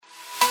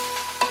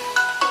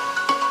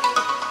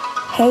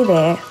Hey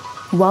there,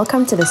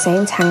 welcome to the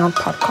Saints Hangout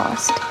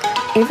podcast.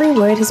 Every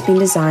word has been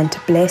designed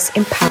to bless,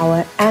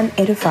 empower, and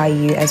edify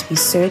you as we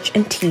search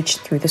and teach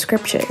through the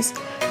scriptures.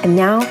 And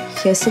now,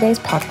 here's today's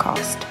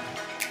podcast.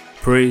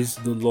 Praise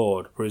the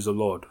Lord, praise the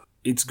Lord.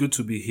 It's good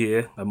to be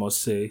here, I must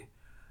say.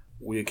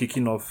 We are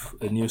kicking off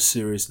a new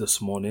series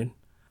this morning.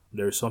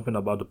 There is something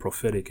about the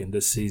prophetic in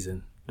this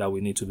season that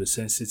we need to be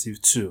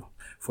sensitive to.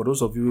 For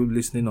those of you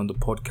listening on the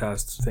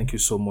podcast, thank you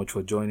so much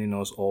for joining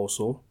us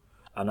also.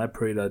 And I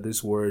pray that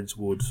these words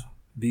would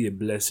be a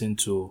blessing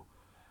to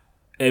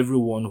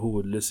everyone who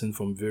would listen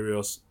from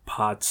various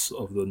parts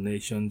of the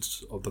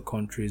nations, of the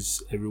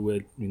countries,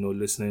 everywhere,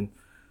 listening.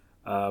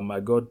 I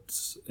got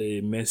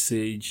a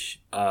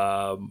message,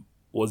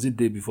 was it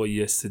day before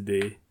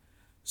yesterday?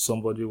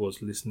 Somebody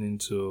was listening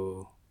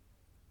to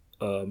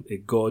a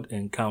God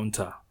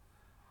encounter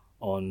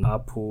on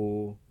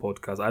Apple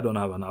podcast. I don't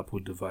have an Apple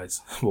device,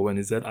 but when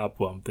it said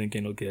Apple, I'm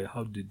thinking, okay,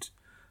 how did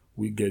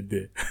we get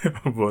there?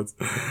 But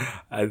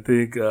I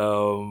think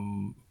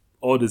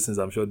all these things,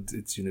 I'm sure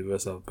it's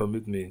universal.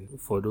 Permit me,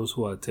 for those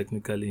who are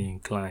technically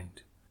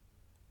inclined.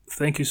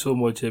 Thank you so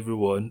much,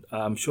 everyone.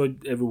 I'm sure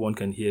everyone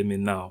can hear me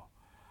now.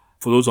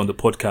 For those on the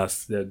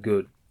podcast, they're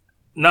good.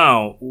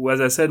 Now, as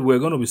I said, we're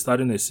going to be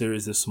starting a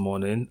series this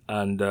morning,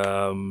 and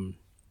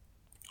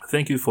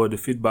thank you for the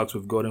feedbacks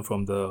we've gotten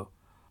from the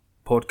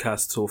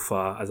podcast so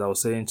far. As I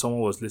was saying,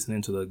 someone was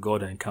listening to the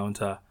God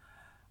encounter,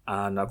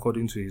 and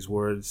according to his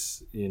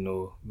words, it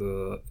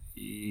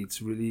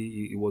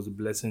was a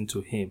blessing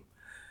to him.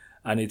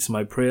 And it's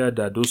my prayer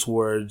that those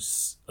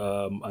words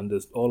and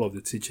all of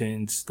the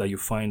teachings that you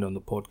find on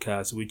the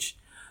podcast, which,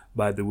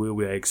 by the way,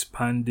 we are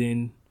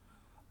expanding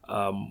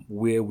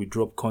where we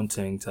drop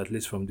content, at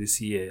least from this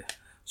year,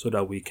 so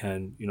that we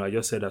can, I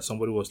just said that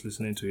somebody was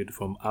listening to it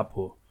from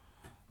Apple.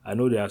 I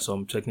know there are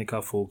some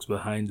technical folks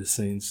behind the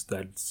scenes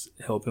that's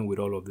helping with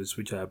all of this,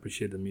 which I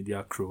appreciate, the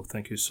media crew.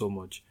 Thank you so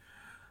much.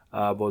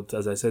 But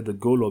as I said, the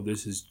goal of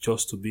this is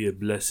just to be a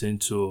blessing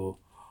to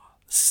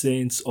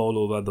saints all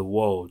over the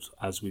world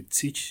as we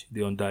teach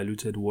the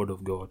undiluted word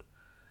of God.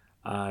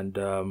 And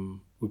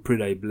we pray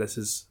that it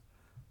blesses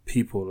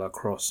people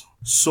across.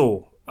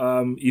 So,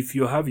 if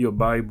you have your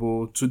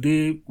Bible,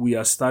 today we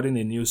are starting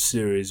a new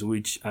series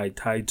which I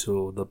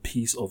title The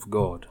Peace of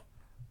God.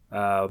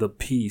 The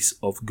Peace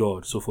of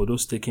God. So for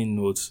those taking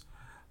notes,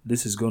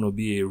 this is going to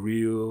be a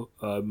real,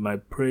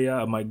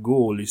 my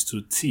goal is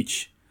to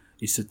teach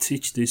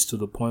this to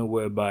the point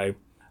whereby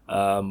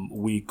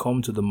we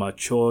come to the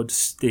matured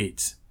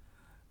state,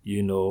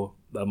 the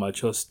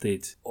mature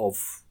state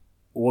of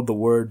what the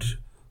word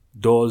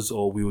does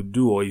or will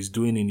do or is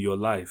doing in your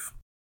life.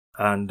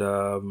 And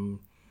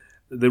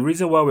the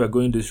reason why we are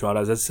going this route,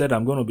 as I said,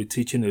 I'm going to be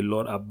teaching a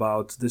lot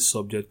about this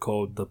subject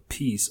called the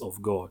peace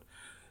of God.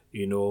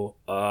 You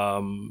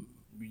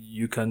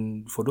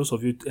can, for those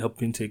of you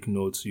helping take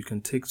notes, you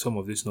can take some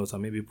of these notes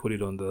and maybe put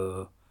it on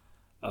the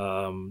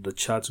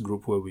chat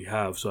group where we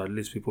have, so at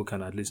least people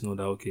can at least know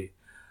that, okay,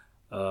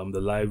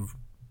 the live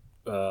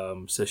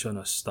session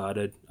has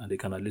started, and they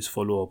can at least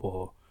follow up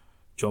or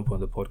jump on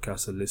the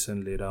podcast and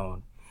listen later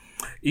on.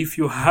 If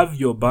you have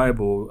your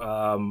Bible,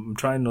 I'm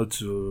trying not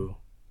to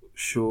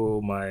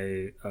show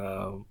my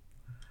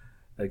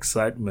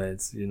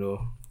excitement.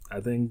 I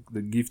think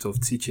the gift of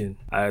teaching,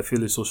 I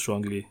feel it so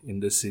strongly in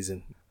this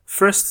season.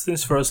 First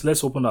things first,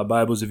 let's open our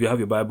Bibles. If you have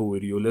your Bible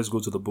with you, let's go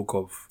to the book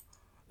of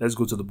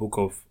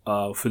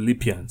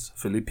Philippians.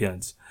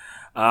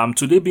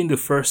 Today being the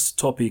first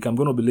topic, I'm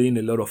going to be laying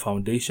a lot of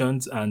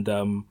foundations, and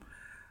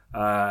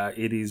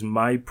it is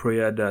my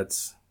prayer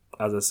that,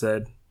 as I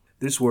said,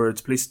 these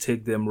words, please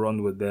take them,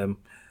 run with them.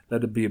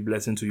 Let it be a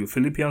blessing to you.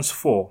 Philippians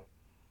 4.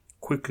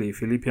 Quickly,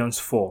 Philippians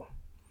 4.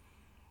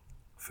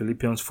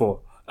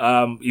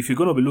 If you're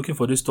going to be looking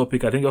for this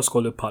topic, I think just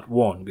call it part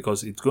 1,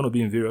 because it's going to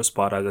be in various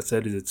parts. As I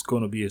said, it's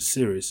going to be a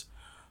series.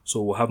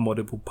 So we'll have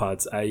multiple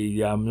parts. I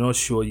am not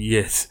sure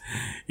yet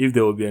if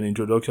there will be an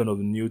introduction of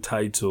a new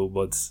title,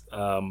 but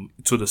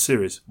to the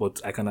series. But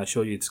I can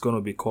assure you it's going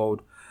to be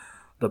called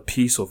The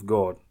Peace of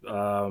God.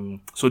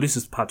 So this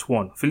is part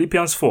 1.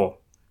 Philippians 4.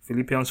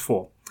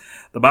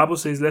 The Bible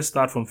says, let's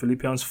start from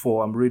Philippians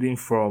 4.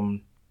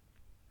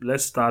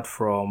 Let's start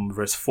from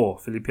verse 4.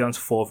 Philippians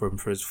 4 from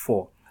verse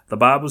 4. The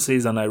Bible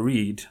says, and I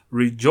read,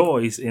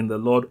 "Rejoice in the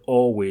Lord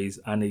always,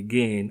 and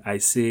again I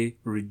say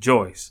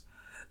rejoice.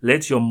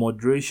 Let your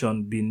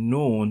moderation be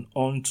known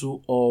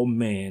unto all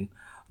men.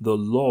 The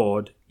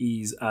Lord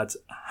is at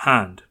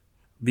hand.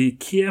 Be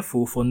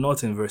careful for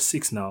nothing." Verse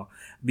 6 now.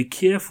 "Be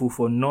careful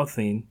for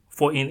nothing,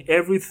 for in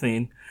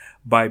everything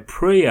by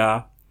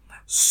prayer,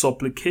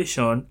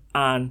 supplication,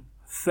 and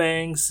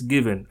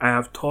thanksgiving." I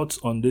have taught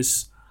on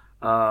this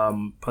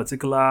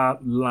particular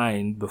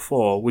line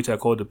before, which I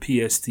call the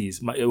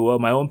PSTs, my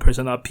own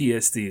personal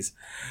PSTs,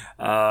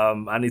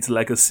 and it's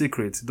like a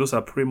secret. Those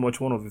are pretty much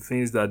one of the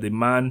things that the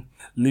man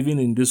living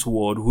in this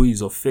world who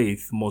is of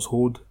faith must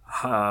hold,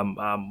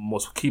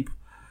 must keep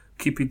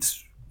it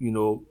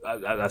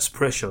as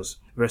precious.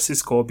 Verse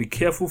 6 called, be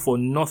careful for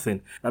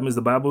nothing. That means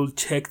the Bible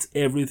checked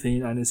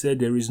everything and it said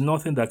there is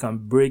nothing that can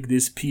break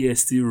these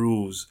PST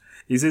rules.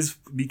 It says,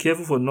 be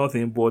careful for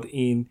nothing, but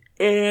in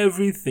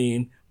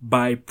everything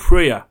by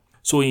prayer.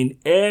 So in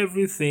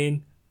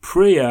everything,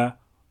 prayer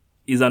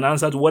is an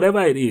answer to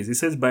whatever it is. It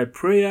says, by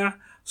prayer,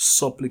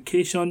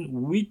 supplication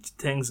with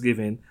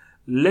thanksgiving,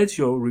 let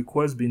your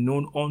requests be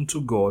known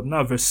unto God.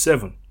 Now, verse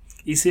 7,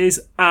 it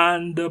says,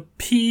 and the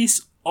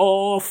peace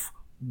of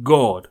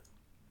God,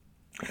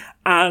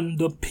 and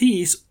the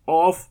peace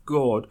of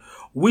God,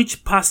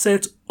 which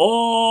passeth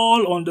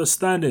all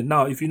understanding.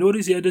 Now, if you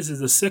notice here, this is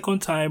the second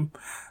time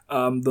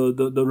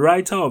the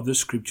writer of the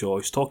scripture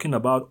is talking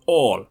about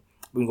all.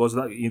 Because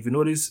if you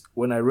notice,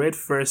 when I read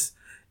first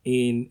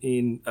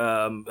in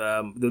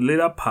the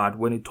later part,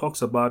 when it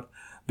talks about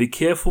be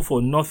careful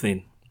for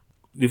nothing,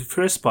 the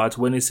first part,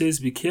 when it says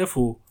be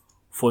careful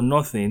for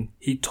nothing,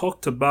 he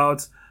talked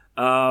about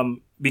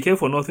be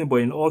careful for nothing, but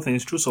in all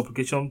things, through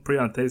supplication,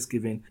 prayer, and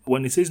thanksgiving.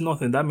 When it says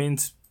nothing, that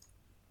means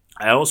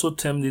I also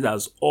termed it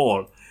as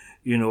all,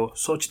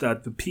 such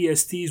that the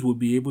PSTs will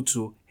be able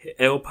to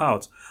help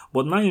out.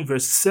 But now in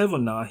verse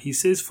 7 now, he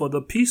says, for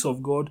the peace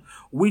of God,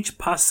 which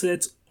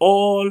passeth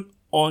all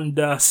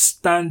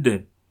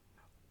understanding,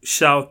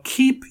 shall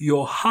keep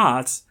your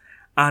hearts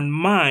and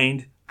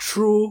mind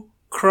through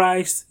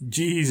Christ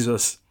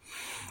Jesus.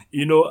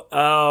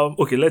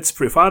 Okay, let's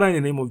pray. Father, in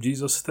the name of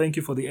Jesus, thank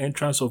you for the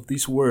entrance of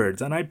these words.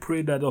 And I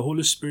pray that the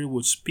Holy Spirit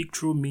would speak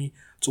through me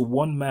to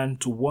one man,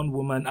 to one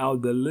woman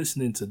out there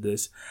listening to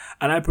this.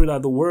 And I pray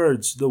that the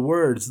words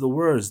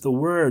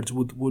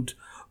would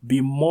be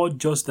more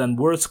just than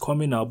words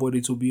coming out, but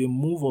it will be a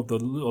move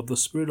of the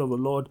Spirit of the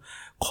Lord,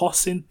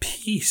 causing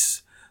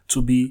peace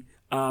to be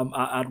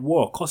at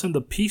work, causing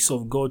the peace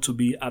of God to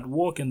be at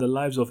work in the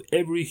lives of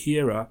every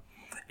hearer,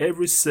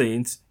 every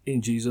saint.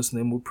 In Jesus'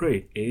 name we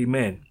pray.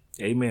 Amen.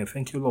 Amen.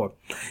 Thank you, Lord.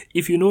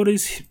 If you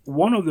notice,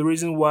 one of the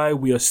reasons why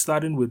we are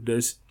starting with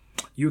this,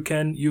 you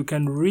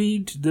can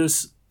read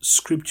this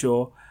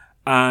scripture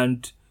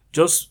and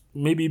just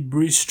maybe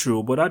breeze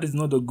through, but that is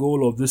not the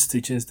goal of these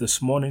teachings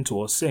this morning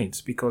to our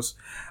saints, because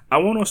I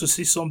want us to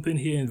see something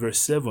here in verse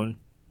 7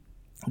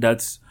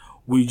 that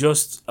we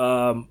just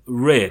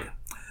read.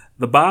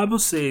 The Bible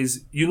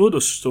says,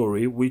 the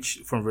story,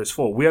 which from verse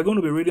 4, we are going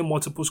to be reading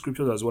multiple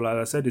scriptures as well.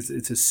 As I said,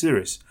 it's a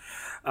series.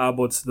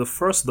 But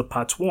the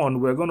part 1,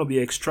 we're going to be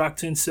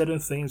extracting certain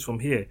things from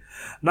here.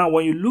 Now,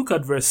 when you look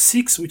at verse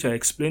 6, which I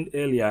explained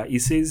earlier,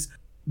 it says,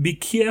 be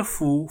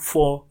careful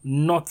for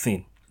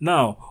nothing.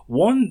 Now,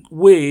 one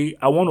way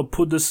I want to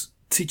put this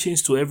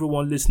teachings to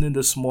everyone listening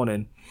this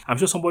morning, I'm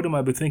sure somebody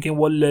might be thinking,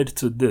 what led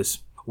to this?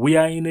 We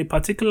are in a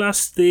particular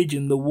stage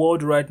in the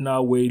world right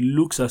now where it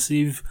looks as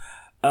if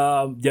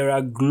there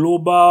are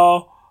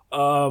global,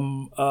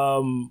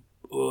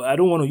 I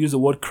don't want to use the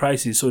word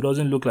crisis, so it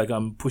doesn't look like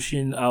I'm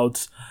pushing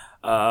out.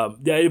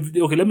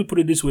 Okay, let me put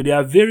it this way. There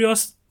are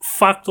various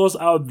factors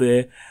out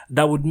there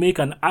that would make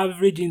an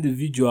average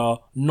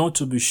individual not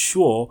to be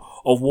sure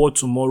of what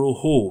tomorrow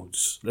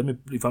holds.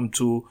 If I'm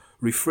to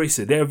rephrase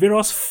it, there are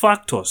various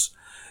factors,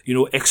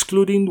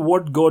 excluding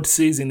what God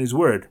says in His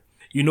Word.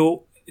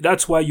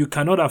 That's why you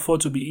cannot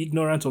afford to be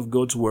ignorant of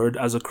God's Word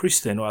as a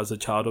Christian or as a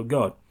child of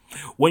God.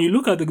 When you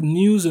look at the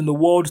news in the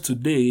world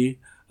today,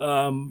 there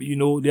are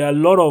a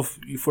lot of,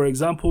 for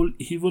example,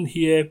 even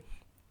here,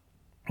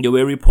 there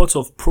were reports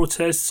of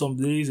protests some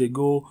days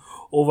ago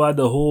over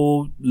the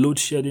whole load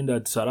shedding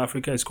that South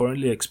Africa is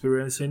currently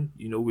experiencing.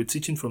 We're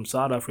teaching from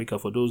South Africa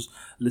for those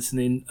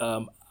listening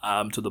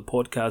to the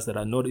podcast that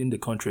are not in the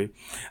country.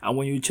 And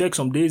when you check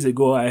some days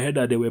ago, I heard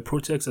that there were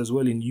protests as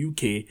well in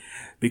UK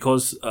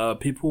because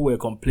people were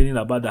complaining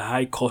about the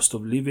high cost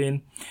of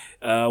living.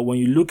 When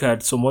you look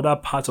at some other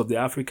parts of the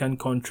African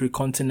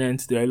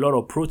continent, there are a lot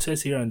of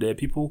protests here and there,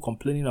 people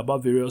complaining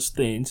about various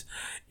things.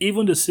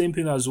 Even the same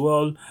thing as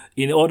well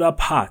in other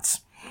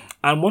parts.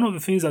 And one of the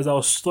things, as I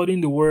was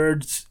studying the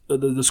words,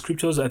 the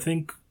scriptures, I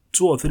think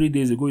 2 or 3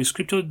 days ago, a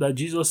scripture that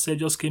Jesus said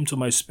just came to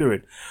my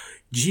spirit.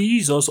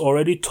 Jesus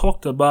already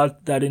talked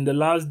about that in the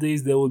last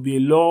days there will be a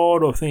lot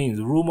of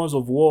things, rumors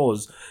of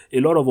wars,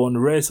 a lot of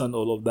unrest and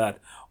all of that.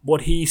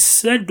 But he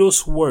said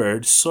those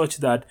words such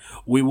that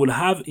we will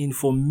have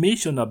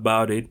information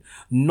about it,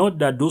 not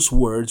that those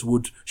words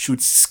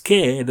should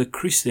scare the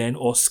Christian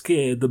or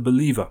scare the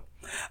believer.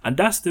 And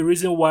that's the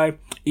reason why,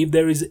 if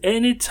there is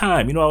any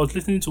time, I was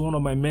listening to one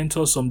of my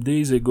mentors some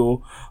days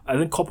ago, I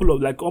think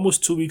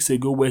almost 2 weeks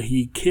ago, where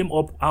he came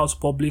up out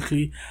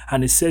publicly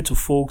and he said to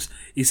folks,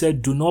 he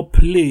said, do not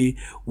play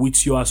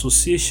with your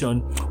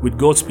association with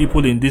God's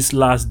people in these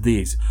last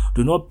days.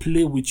 Do not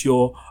play with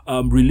your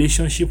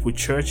relationship with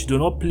church. Do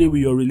not play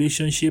with your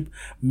relationship.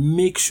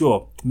 Make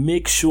sure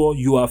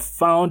you are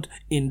found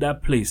in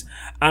that place.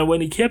 And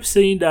when he kept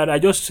saying that, I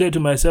just said to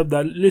myself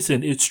that,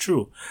 listen, it's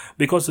true,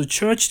 because the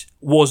church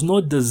was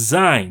not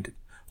designed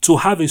to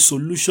have a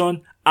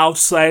solution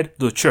outside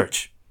the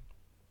church.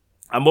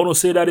 I'm going to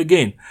say that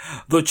again.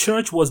 The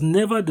church was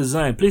never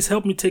designed. Please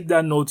help me take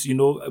that note,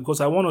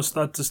 because I want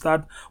to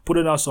start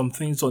putting out some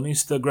things on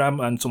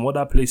Instagram and some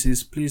other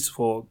places. Please,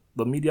 for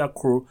the media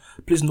crew,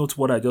 please note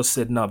what I just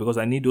said now, because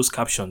I need those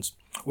captions.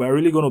 We're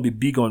really going to be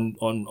big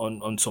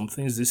on some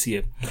things this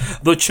year.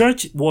 The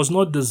church was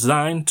not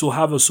designed to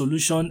have a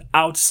solution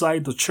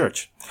outside the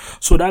church.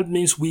 So that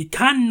means we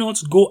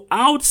cannot go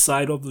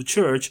outside of the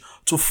church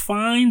to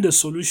find a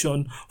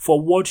solution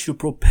for what should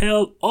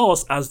propel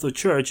us as the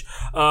church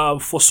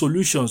for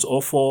solutions,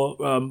 or for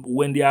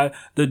when there are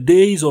the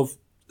days of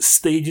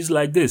stages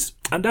like this.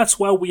 And that's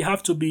why we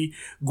have to be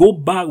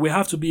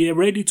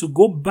ready to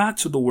go back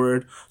to the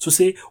word to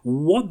say,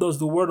 what does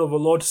the word of the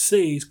Lord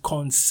say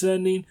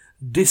concerning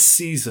this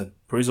season?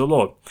 Praise the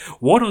Lord.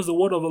 What does the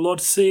word of the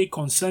Lord say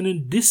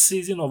concerning this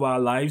season of our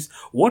lives?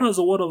 What does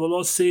the word of the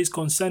Lord say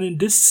concerning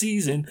this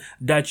season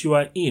that you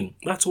are in?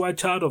 That's why,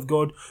 child of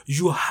God,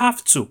 you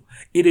have to.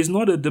 It is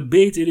not a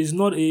debate. It is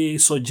not a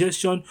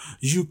suggestion.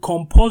 You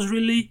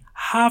compulsorily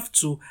have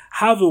to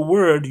have a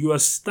word you are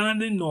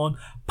standing on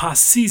per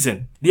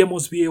season. There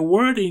must be a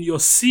word in your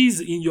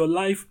season, in your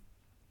life,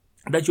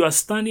 that you are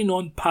standing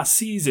on per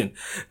season.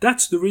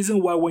 That's the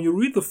reason why when you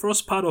read the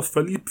first part of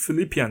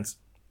Philippians,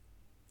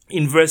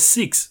 in verse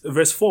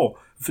 4,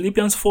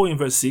 Philippians 4 in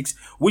verse 6,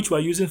 which we're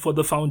using for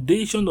the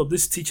foundation of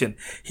this teaching,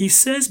 he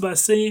says by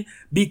saying,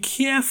 be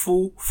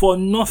careful for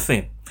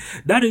nothing.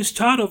 That is,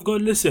 child of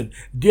God, listen,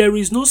 there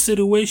is no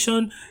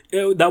situation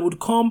that would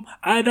come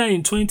either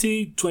in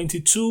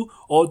 2022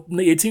 or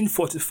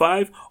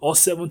 1845 or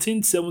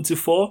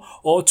 1774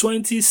 or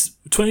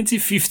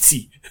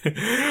 2050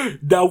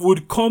 that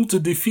would come to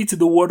defeat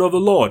the word of the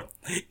Lord.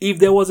 If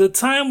there was a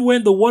time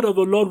when the word of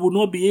the Lord would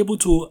not be able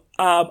to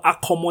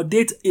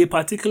accommodate a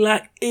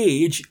particular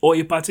age or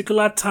a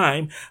particular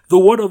time, the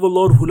word of the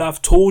Lord would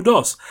have told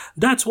us.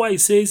 That's why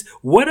it says,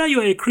 whether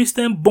you're a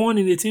Christian born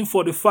in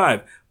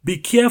 1845, be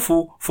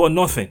careful for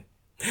nothing.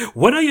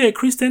 Whether you're a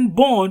Christian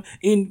born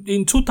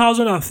in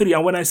 2003,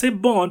 and when I say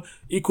born,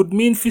 it could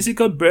mean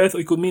physical birth, or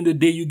it could mean the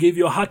day you gave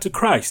your heart to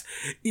Christ.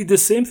 It's the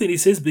same thing.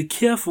 It says, be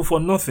careful for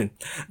nothing.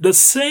 The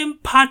same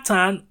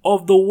pattern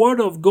of the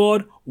word of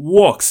God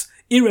works,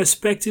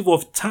 irrespective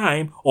of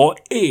time or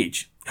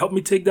age. Help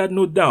me take that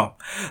note down.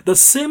 The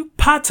same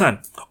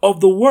pattern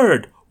of the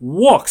word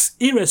works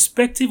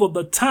irrespective of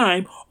the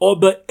time or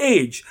the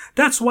age.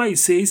 That's why it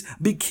says,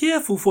 be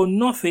careful for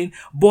nothing,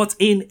 but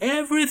in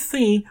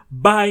everything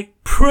by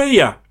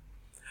prayer.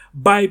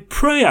 By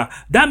prayer.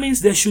 That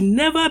means there should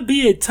never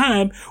be a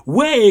time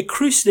where a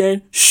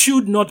Christian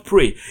should not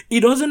pray. It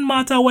doesn't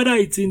matter whether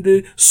it's in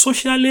the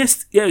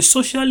socialist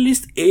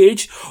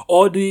age,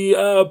 or the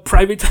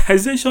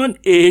privatization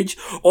age,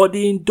 or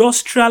the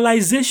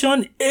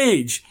industrialization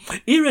age.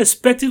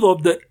 Irrespective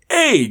of the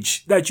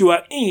age that you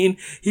are in,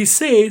 he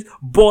says,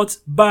 but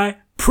by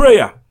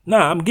prayer.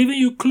 Now, I'm giving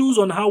you clues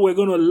on how we're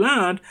going to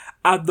land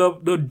at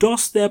the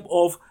doorstep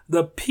of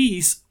the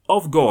peace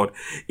of God.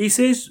 He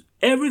says,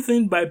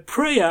 everything by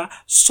prayer,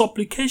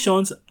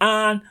 supplications,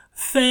 and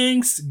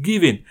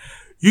thanksgiving.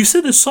 You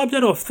see the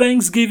subject of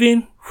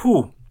thanksgiving?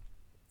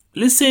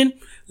 Listen.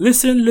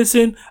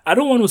 I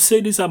don't want to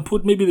say this and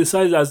put maybe the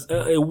size as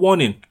a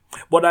warning,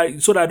 but I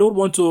don't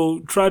want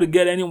to try to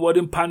get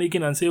anybody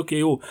panicking and say,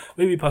 okay,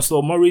 maybe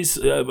Pastor Maurice,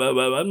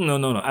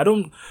 no. I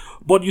don't.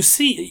 But you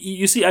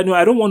see, I know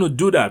I don't want to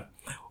do that.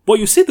 But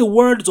you see the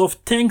words of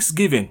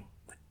thanksgiving.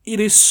 It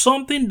is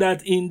something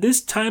that in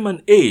this time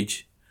and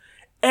age,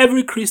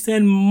 every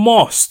Christian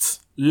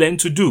must learn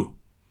to do.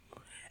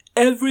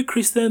 Every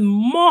Christian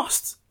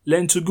must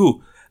learn to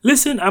do.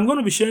 Listen, I'm going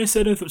to be sharing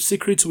certain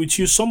secrets with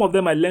you. Some of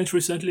them I learned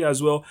recently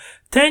as well.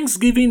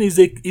 Thanksgiving is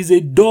a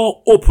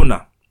door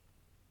opener.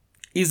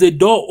 Is a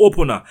door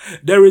opener.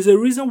 There is a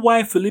reason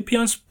why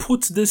Philippians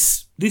puts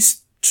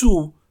these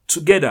two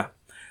together.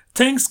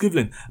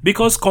 Thanksgiving,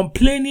 because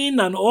complaining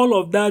and all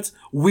of that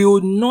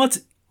will not,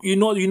 it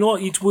will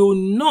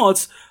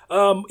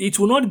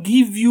not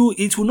give you,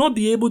 it will not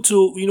be able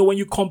to, when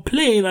you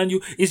complain and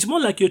it's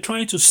more like you're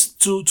trying to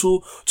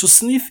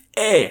sniff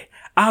air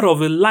out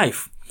of a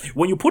life.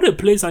 When you put a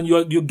place and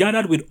you're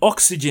gathered with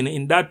oxygen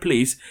in that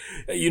place,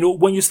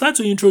 when you start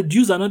to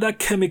introduce another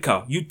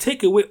chemical, you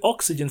take away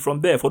oxygen from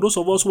there. For those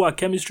of us who are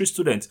chemistry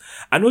students,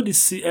 I know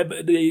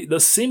the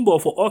symbol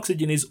for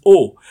oxygen is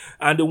O,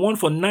 and the one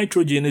for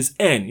nitrogen is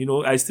N.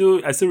 I still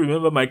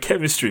remember my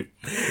chemistry.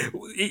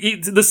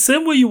 It's the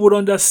same way you would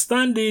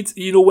understand it,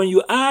 when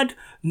you add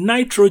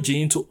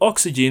nitrogen to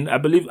oxygen, I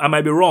believe, I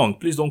might be wrong,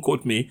 please don't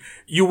quote me,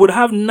 you would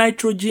have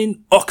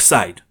nitrogen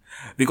oxide.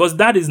 Because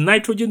that is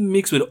nitrogen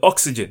mixed with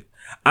oxygen.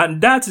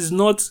 And that is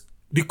not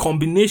the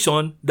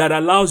combination that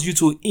allows you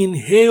to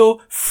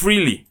inhale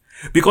freely.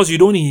 Because you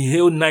don't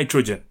inhale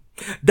nitrogen.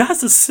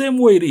 That's the same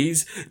way it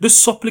is. The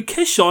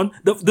supplication,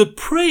 the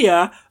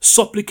prayer,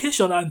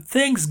 supplication, and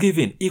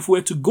thanksgiving, if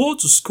we're to go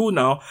to school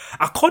now,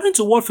 according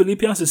to what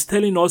Philippians is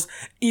telling us,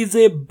 is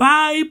a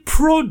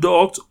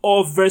byproduct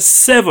of verse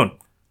 7.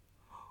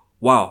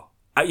 Wow.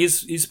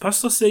 Is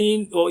pastor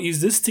saying, or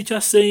is this teacher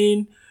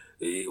saying,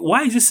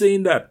 why is he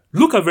saying that?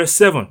 Look at verse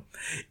 7.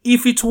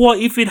 If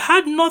it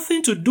had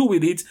nothing to do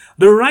with it,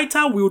 the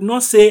writer will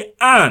not say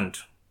and.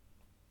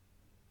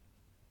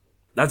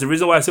 That's the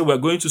reason why I say we're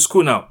going to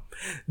school now.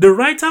 The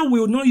writer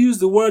will not use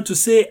the word to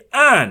say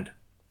and.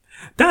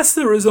 That's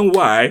the reason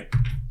why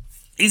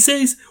he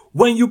says,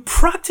 when you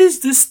practice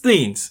these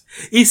things,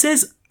 he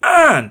says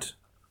and.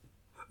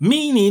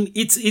 Meaning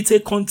it's a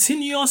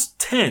continuous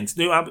tense.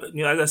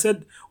 As I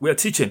said, we are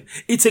teaching.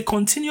 It's a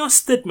continuous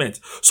statement.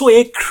 So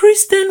a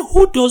Christian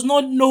who does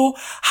not know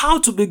how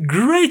to be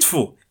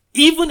grateful,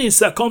 even in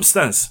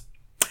circumstance,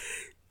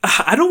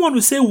 I don't want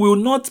to say will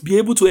not be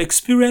able to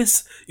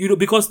experience,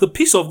 because the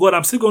peace of God,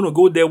 I'm still going to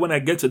go there when I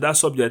get to that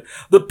subject.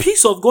 The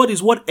peace of God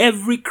is what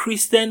every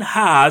Christian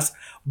has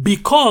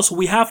because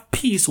we have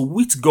peace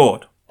with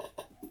God.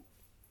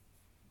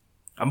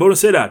 I'm going to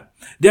say that.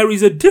 There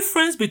is a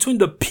difference between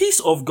the peace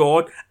of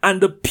God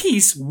and the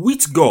peace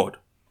with God.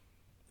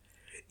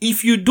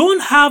 If you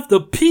don't have the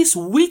peace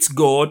with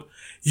God,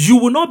 you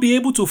will not be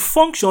able to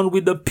function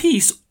with the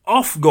peace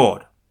of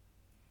God.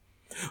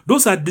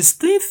 Those are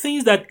distinct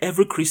things that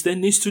every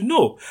Christian needs to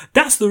know.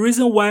 That's the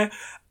reason why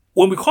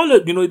when we call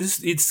it,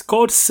 it's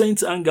called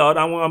Saints Hangout.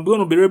 I'm going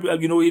to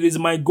be, it is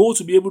my goal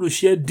to be able to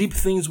share deep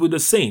things with the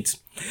saints.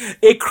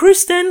 A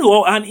Christian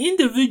or an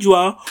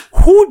individual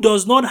who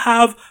does not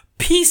have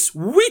peace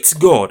with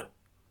God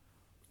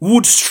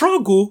would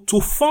struggle to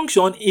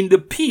function in the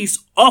peace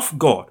of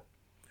God.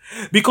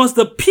 Because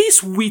the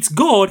peace with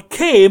God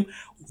came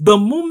the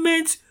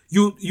moment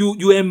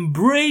you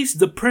embrace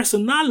the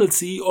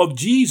personality of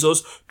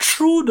Jesus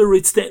through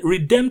the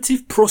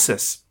redemptive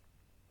process.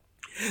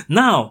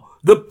 Now,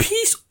 the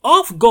peace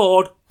of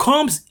God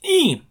comes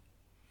in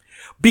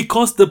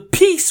because the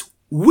peace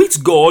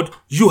with God,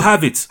 you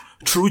have it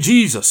through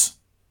Jesus.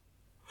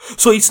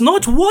 So it's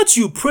not what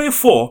you pray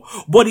for,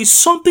 but it's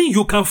something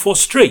you can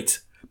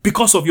frustrate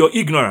because of your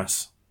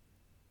ignorance.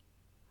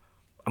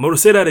 I'm going to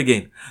say that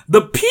again.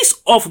 The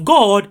peace of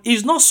God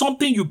is not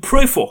something you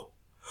pray for,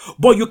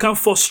 but you can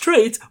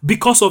frustrate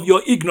because of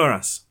your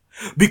ignorance.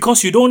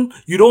 Because you don't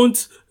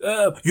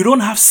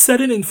have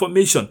certain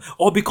information,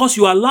 or because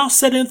you allow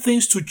certain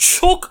things to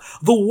choke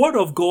the word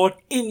of God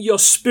in your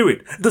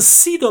spirit, the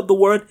seed of the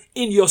word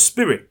in your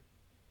spirit.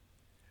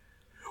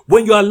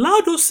 When you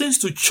allow those things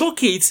to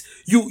choke it,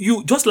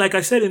 you just like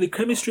I said in the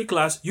chemistry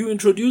class, you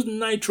introduce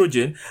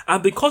nitrogen,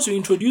 and because you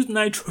introduce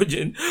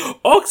nitrogen,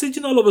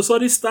 oxygen all of a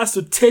sudden starts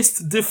to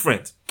taste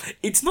different.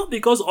 It's not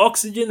because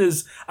oxygen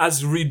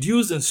has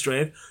reduced in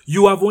strength,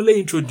 you have only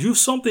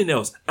introduced something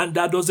else, and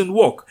that doesn't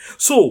work.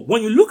 So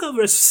when you look at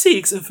verse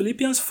 6 in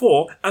Philippians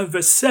 4 and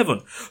verse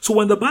 7, so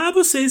when the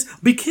Bible says,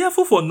 be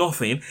careful for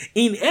nothing,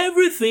 in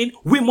everything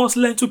we must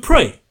learn to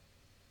pray.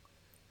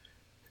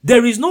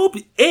 There is no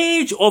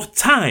age of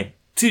time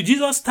till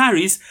Jesus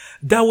tarries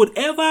that would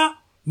ever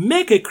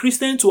make a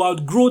Christian to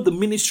outgrow the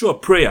ministry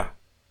of prayer.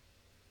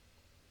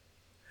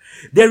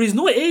 There is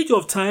no age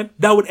of time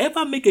that would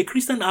ever make a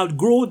Christian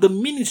outgrow the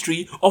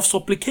ministry of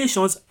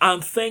supplications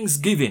and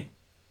thanksgiving.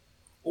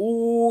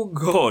 Oh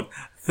God,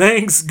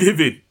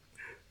 thanksgiving.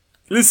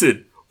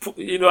 Listen,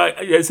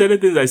 I certain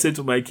things I say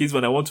to my kids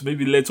when I want to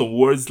maybe let some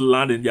words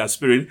land in their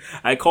spirit.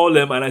 I call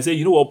them and I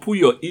say, pull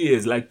your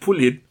ears, pull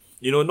it.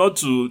 Not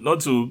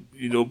to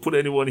put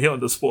anyone here on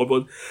the spot,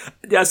 but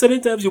there are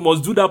certain times you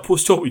must do that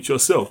posture with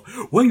yourself.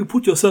 When you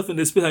put yourself in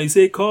the spirit and you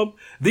say, come,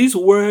 these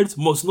words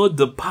must not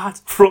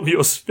depart from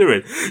your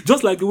spirit.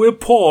 Just like the way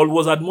Paul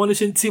was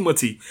admonishing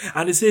Timothy.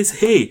 And he says,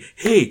 hey,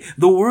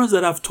 the words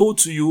that I've told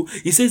to you,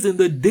 he says in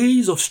the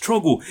days of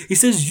struggle, he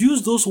says,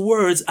 use those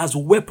words as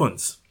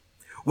weapons.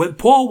 When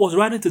Paul was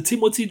writing to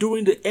Timothy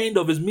during the end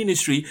of his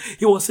ministry,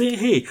 he was saying,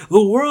 hey,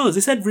 the words,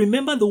 he said,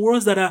 remember the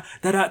words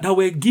that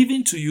were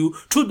given to you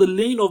through the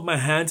laying of my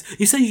hands.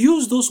 He said,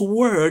 use those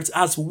words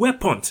as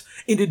weapons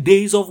in the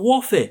days of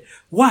warfare.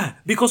 Why?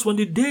 Because when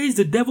the days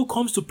the devil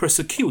comes to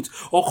persecute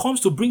or comes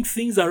to bring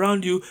things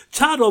around you,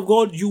 child of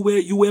God, you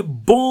were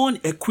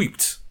born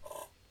equipped.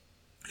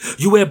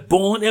 You were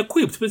born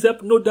equipped. Please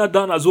note that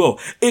down as well.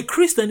 A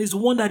Christian is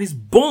one that is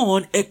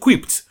born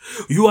equipped.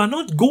 You are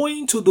not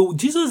going to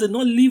Jesus did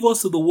not leave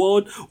us to the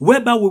world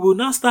whereby we will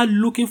now start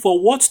looking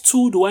for what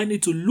tool do I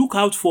need to look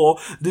out for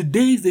the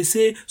days they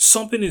say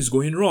something is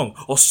going wrong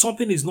or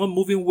something is not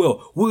moving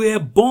well. We were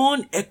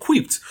born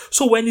equipped.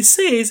 So when it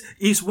says,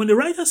 when the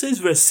writer says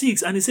verse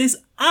 6 and it says,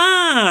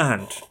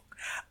 and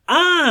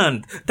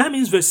that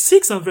means verse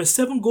 6 and verse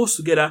 7 goes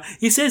together.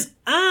 He says,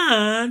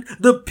 and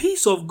the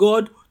peace of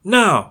God.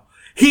 Now,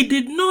 he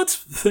did not,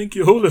 thank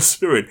you, Holy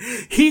Spirit,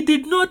 he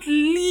did not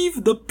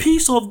leave the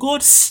peace of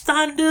God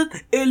standing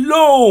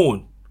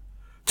alone.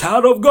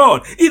 Child of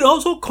God, it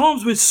also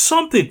comes with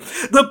something.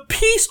 The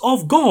peace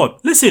of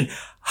God. Listen,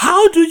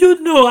 how do you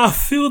know I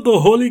feel the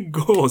Holy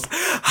Ghost?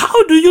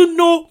 How do you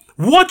know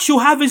what you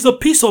have is the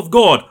peace of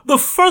God? The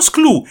first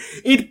clue,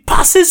 it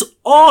passes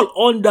all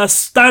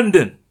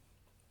understanding.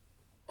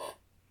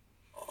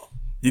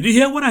 Did you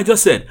hear what I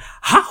just said?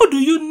 How do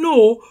you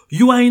know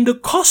you are in the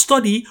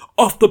custody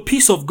of the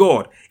peace of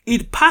God?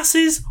 It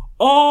passes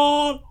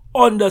all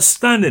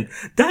understanding.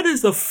 That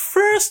is the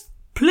first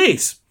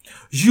place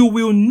you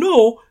will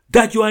know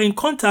that you are in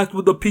contact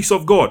with the peace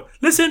of God.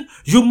 Listen,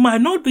 you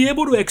might not be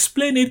able to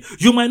explain it.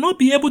 You might not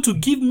be able to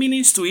give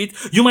meanings to it.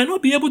 You might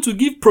not be able to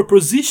give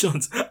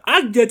prepositions,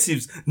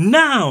 adjectives,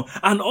 noun,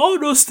 and all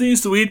those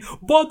things to it.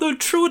 But the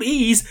truth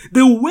is,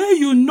 the way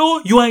you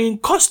know you are in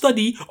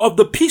custody of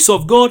the peace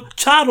of God,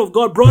 child of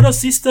God, brothers,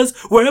 sisters,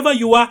 wherever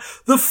you are,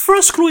 the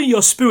first clue in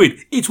your spirit,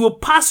 it will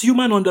pass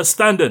human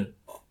understanding.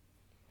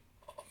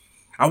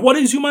 And what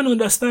is human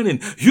understanding?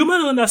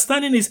 Human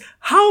understanding is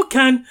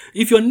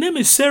if your name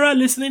is Sarah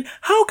listening,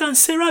 how can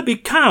Sarah be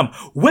calm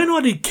when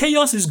all the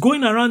chaos is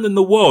going around in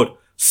the world?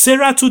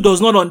 Sarah too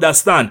does not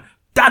understand.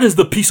 That is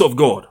the peace of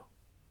God.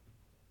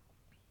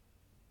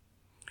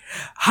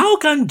 How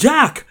can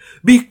Jack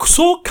be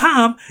so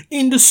calm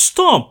in the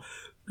storm?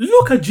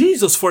 Look at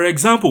Jesus, for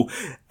example.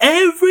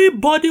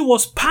 Everybody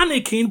was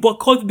panicking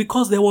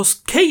because there was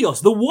chaos.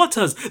 The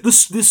waters, the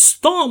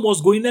storm was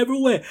going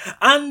everywhere.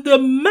 And the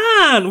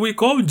man we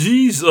call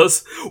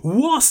Jesus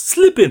was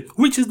sleeping,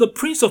 which is the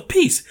Prince of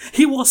Peace.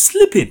 He was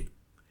sleeping.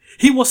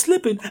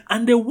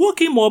 And they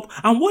woke him up.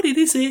 And what did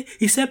he say?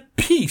 He said,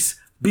 peace,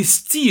 be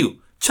still.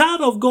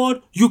 Child of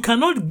God, you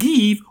cannot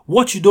give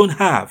what you don't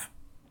have.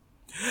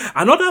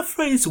 Another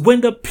phrase,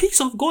 when the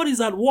peace of God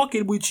is at work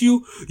with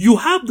you, you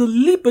have the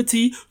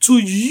liberty to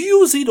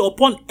use it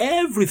upon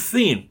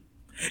everything.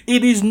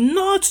 It is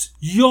not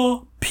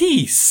your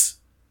peace.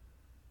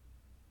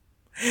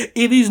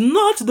 It is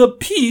not the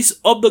peace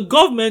of the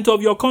government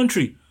of your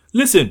country.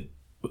 Listen,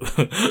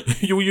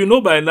 you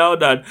know by now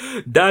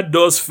that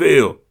does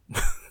fail.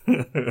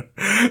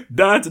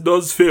 That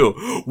does fail.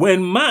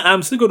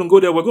 I'm still going to go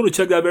there. We're going to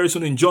check that very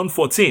soon in John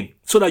 14,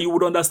 so that you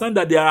would understand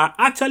that there are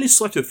actually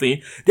such a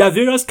thing. There are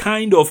various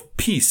kind of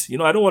peace.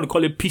 I don't want to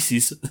call it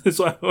pieces,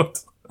 so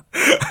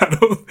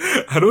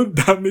I don't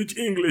damage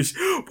English.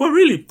 But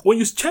really, when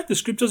you check the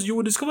scriptures, you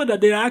will discover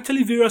that there are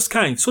actually various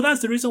kinds. So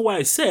that's the reason why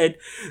I said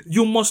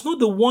you must know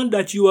the one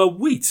that you are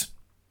with.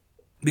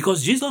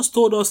 Because Jesus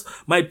told us,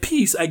 my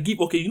peace I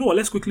give. Okay, you know what?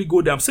 Let's quickly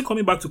go there. I'm still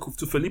coming back to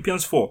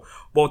Philippians 4.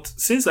 But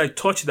since I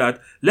touched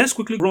that, let's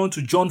quickly run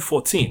to John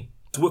 14.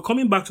 So we're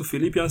coming back to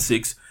Philippians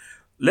 6.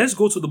 Let's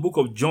go to the book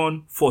of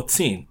John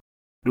 14.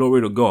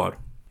 Glory to God.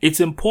 It's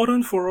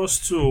important for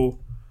us to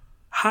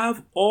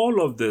have all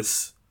of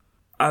this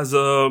as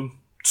a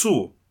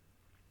tool.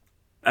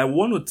 I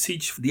want to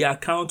teach the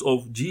account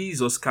of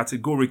Jesus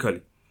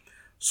categorically,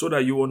 so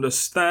that you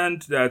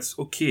understand that,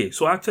 okay,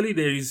 so actually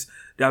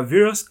there are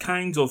various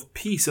kinds of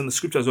peace in the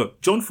scripture as well.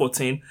 John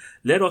 14,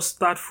 let us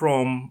start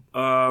from,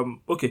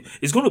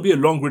 it's going to be a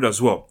long read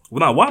as well.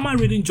 Now, why am I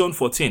reading John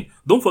 14?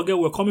 Don't forget,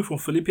 we're coming from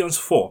Philippians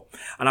 4.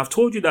 And I've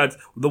told you that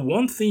the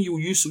one thing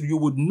you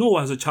would know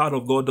as a child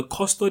of God, the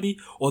custody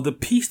or the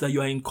peace that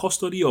you are in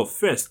custody of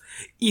first.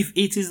 If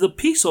it is the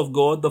peace of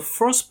God, the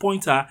first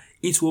pointer,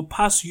 it will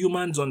pass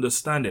human's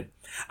understanding.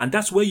 And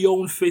that's where your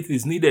own faith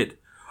is needed.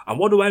 And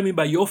what do I mean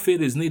by your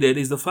faith is needed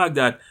is the fact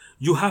that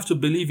you have to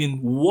believe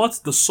in what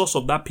the source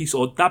of that peace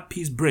or that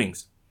peace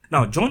brings.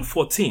 Now, John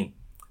 14,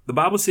 the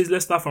Bible says,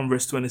 let's start from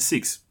verse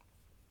 26.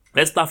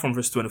 Let's start from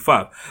verse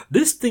 25.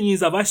 These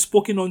things have I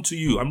spoken unto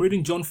you. I'm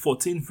reading John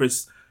 14,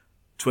 verse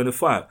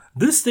 25.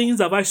 These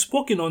things have I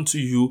spoken unto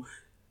you,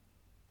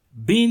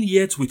 being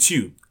yet with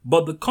you.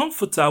 But the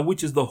Comforter,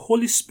 which is the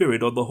Holy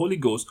Spirit or the Holy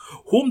Ghost,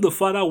 whom the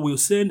Father will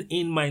send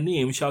in my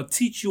name, shall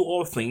teach you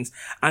all things,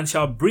 and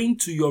shall bring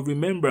to your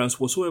remembrance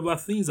whatsoever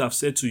things I've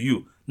said to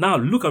you. Now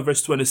look at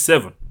verse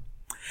 27.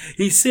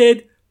 He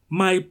said,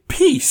 my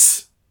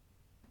peace.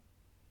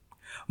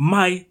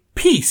 My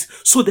peace.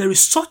 So there is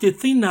such a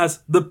thing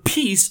as the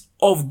peace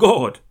of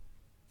God.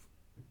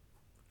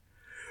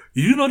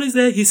 You notice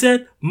there, he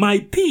said, my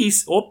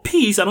peace, or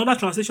peace, another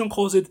translation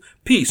calls it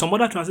peace. Some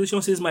other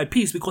translation says my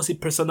peace because he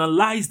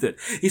personalized it.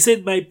 He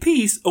said, my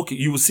peace, okay,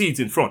 you will see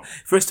it in front.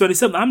 Verse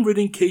 27, I'm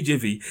reading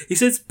KJV. He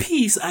says,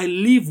 peace I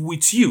live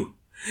with you.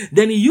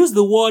 Then he used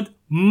the word,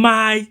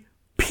 my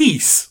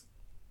peace.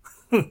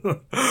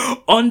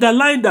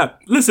 Underline that.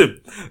 Listen,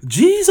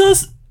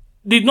 Jesus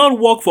did not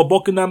work for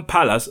Buckingham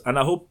Palace, and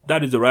I hope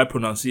that is the right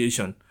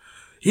pronunciation.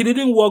 He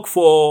didn't work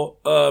for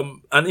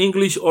an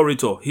English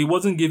orator. He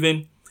wasn't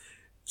given.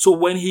 So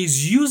when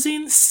he's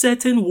using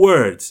certain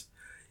words,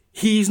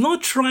 he is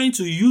not trying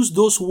to use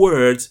those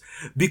words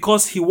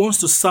because he wants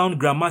to sound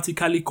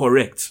grammatically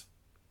correct.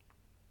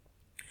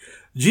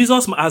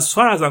 Jesus, as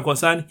far as I'm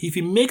concerned, if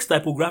he makes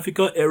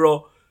typographical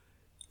error,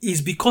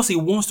 it's because he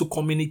wants to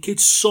communicate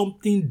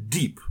something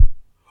deep.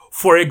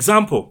 For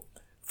example,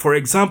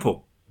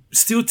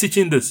 still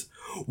teaching this,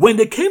 when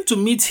they came to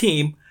meet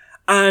him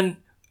and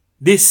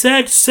they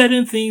said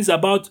certain things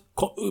about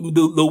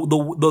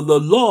the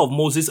law of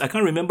Moses. I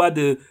can't remember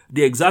the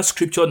exact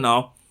scripture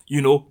now,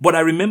 but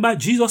I remember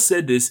Jesus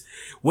said this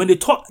when they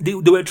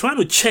were trying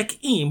to check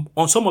him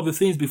on some of the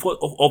things before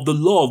of the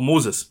law of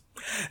Moses.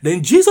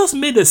 Then Jesus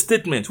made a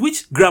statement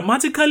which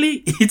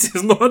grammatically it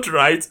is not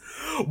right,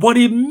 but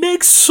it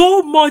makes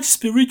so much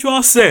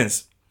spiritual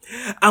sense.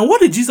 And what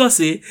did Jesus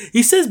say?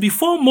 He says,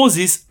 before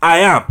Moses, I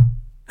am.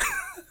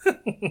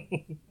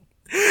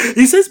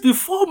 He says,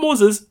 before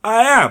Moses,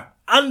 I am.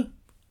 And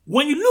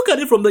When you look at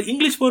it from the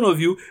English point of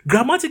view,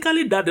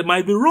 grammatically that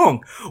might be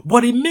wrong,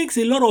 but it makes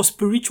a lot of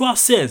spiritual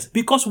sense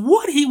because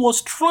what he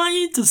was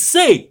trying to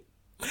say,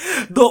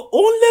 the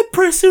only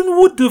person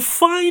who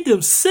defined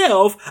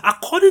himself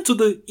according to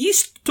the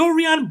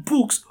historian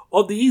books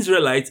of the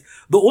Israelites,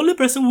 the only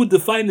person who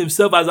defined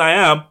himself as I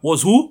am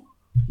was who?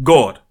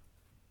 God.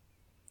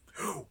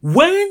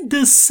 When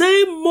the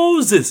same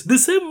Moses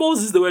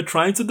they were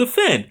trying to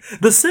defend,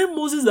 the same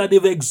Moses that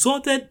they've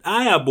exalted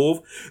high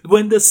above,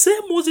 when the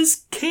same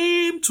Moses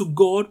came to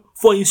God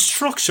for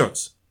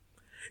instructions,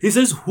 he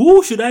says,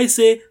 who should I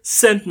say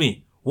sent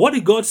me? What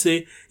did God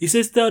say? He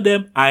says, tell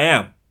them I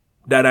am,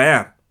 that I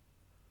am.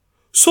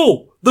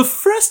 So, the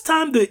first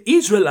time the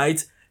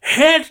Israelites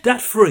heard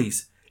that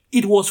phrase,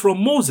 it was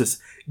from Moses,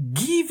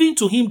 given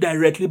to him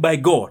directly by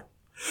God.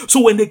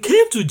 So when they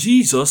came to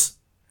Jesus,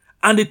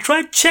 and they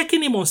tried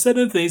checking him on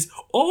certain things,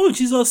 all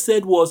Jesus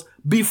said was,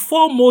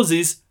 before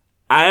Moses,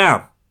 I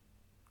am.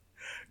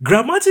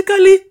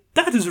 Grammatically,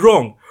 that is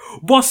wrong.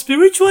 But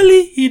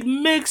spiritually, it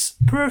makes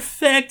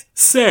perfect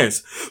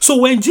sense. So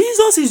when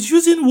Jesus is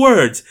using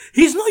words,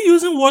 he's not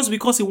using words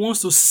because he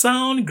wants to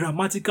sound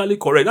grammatically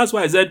correct. That's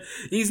why I said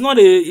he's not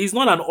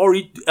an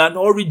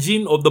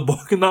origin of the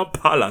Buckingham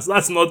Palace.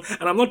 That's not,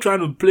 and I'm not trying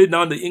to play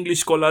down the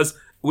English scholars.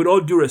 With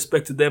all due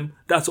respect to them,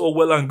 that's all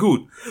well and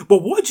good.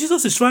 But what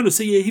Jesus is trying to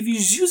say here, if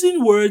he's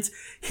using words,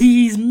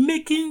 he is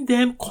making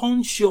them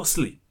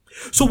consciously.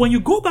 So when you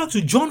go back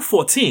to John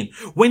 14,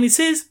 when it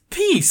says,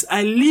 peace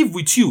I leave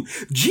with you,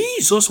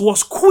 Jesus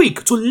was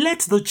quick to let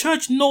the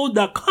church know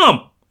that,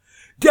 come,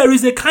 there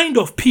is a kind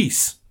of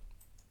peace.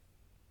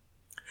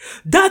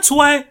 That's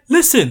why,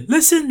 listen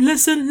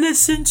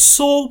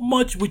so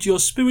much with your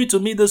spirit to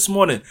me this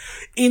morning.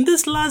 In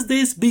these last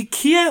days, be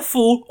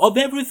careful of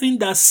everything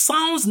that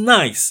sounds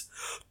nice,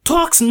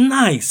 talks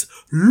nice,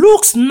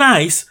 looks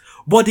nice,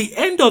 but the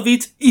end of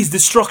it is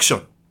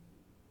destruction.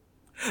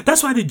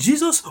 That's why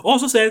Jesus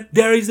also said,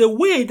 there is a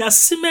way that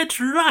seemeth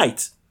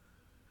right.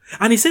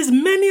 And he says,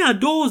 many are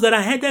those that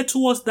are headed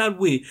towards that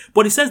way,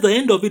 but he says the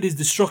end of it is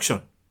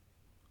destruction.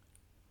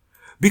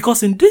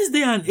 Because in this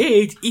day and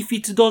age, if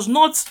it does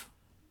not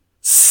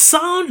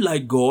sound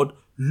like God,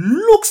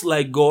 looks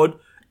like God,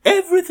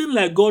 everything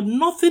like God,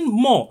 nothing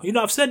more.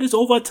 I've said this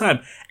over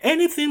time.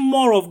 Anything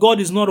more of God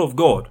is not of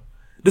God.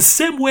 The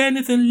same way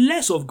anything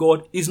less of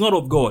God is not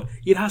of God.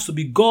 It has to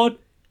be God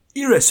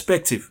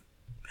irrespective.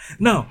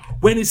 Now,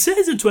 when it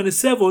says in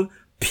 27,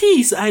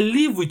 peace I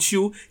leave with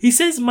you, he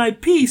says, my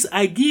peace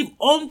I give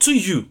unto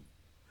you.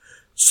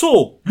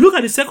 So, look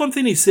at the second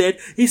thing he said.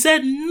 He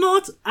said,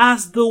 not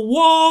as the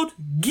world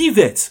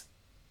giveth.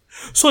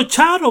 So,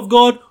 child of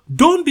God,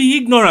 don't be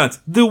ignorant.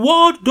 The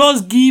world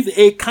does give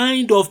a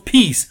kind of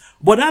peace.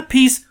 But that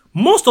peace,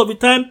 most of the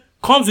time,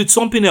 comes with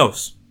something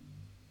else.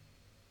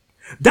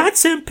 That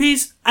same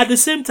peace, at the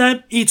same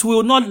time, it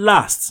will not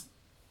last.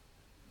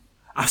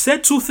 I've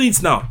said two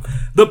things now.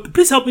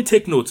 Please help me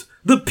take note.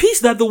 The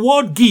peace that the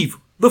world give,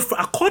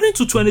 according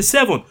to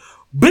 27,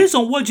 based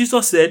on what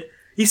Jesus said,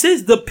 he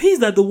says the peace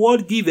that the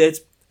world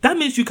giveth, that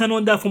means you can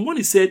understand from what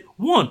he said.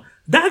 One,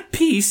 that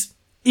peace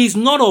is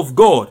not of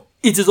God.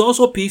 It is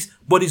also peace,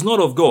 but it's not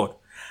of God.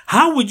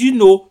 How would you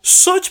know?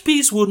 Such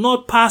peace will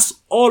not pass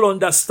all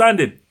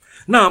understanding.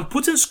 Now, I'm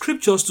putting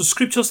scriptures to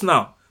scriptures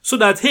now, so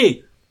that,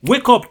 hey,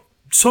 wake up,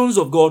 sons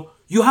of God,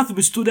 you have to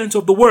be students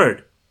of the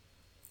word.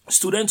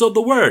 Students of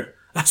the word.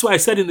 That's why I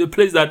said in the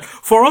place that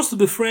for us to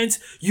be friends,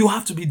 you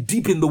have to be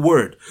deep in the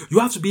word. You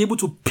have to be able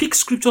to pick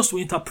scriptures, to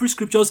interpret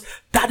scriptures.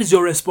 That is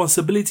your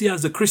responsibility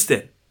as a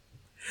Christian.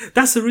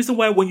 That's the reason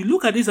why when you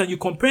look at this and you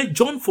compare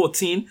John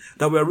 14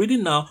 that we're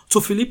reading now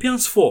to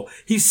Philippians 4,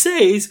 he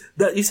says,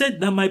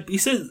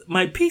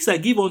 my peace I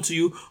give unto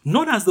you,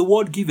 not as the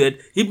world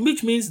giveth,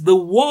 which means the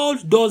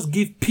world does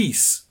give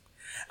peace.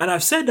 And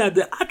I've said that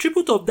the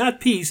attribute of that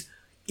peace,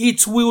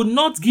 it will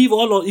not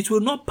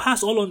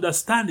pass all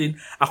understanding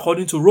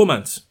according to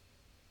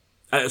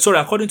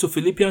according to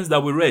Philippians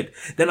that we read.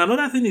 Then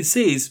another thing it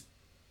says,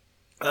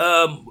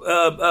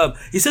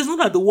 it says not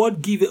that the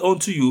world give it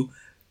unto you,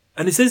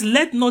 and it says,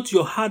 let not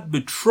your heart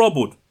be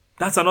troubled.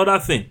 That's another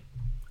thing.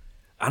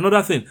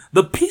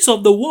 The peace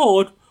of the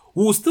world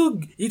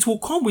it will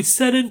come with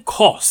certain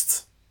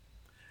cost.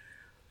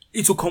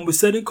 It will come with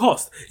certain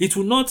cost. It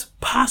will not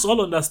pass all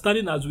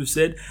understanding, as we've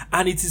said,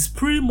 and it is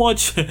pretty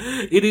much,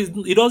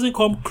 it doesn't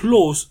come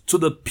close to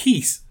the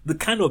peace, the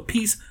kind of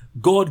peace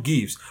God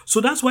gives. So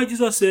that's why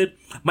Jesus said,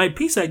 my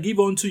peace I give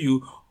unto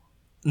you,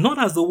 not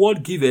as the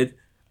world giveth.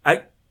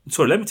 Let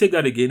me take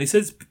that again. It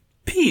says,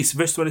 peace,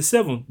 verse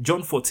 27,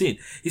 John 14.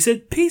 He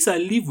said, peace I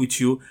leave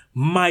with you,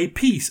 my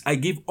peace I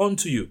give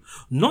unto you.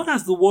 Not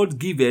as the world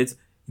giveth,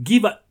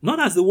 give I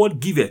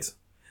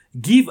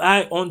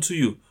unto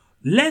you.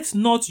 Let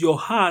not your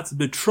heart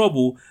be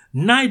troubled,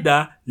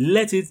 neither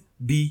let it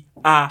be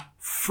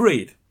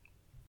afraid.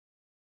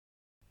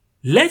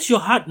 Let your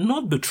heart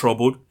not be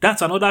troubled.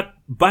 That's another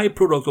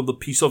byproduct of the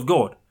peace of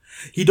God.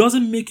 He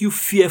doesn't make you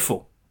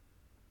fearful.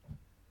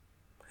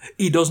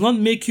 He does not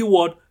make you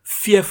what?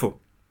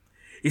 Fearful.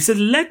 He said,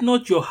 let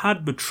not your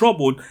heart be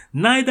troubled,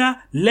 neither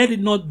let it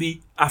not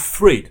be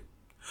afraid.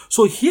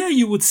 So here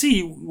you would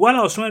see, while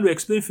I was trying to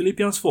explain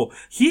Philippians 4,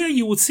 here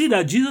you would see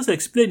that Jesus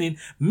explaining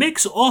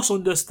makes us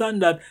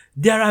understand that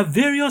there are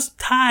various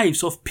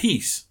types of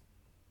peace.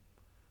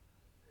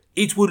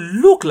 It will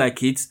look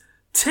like it,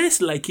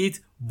 taste like it,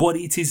 but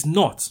it is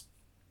not.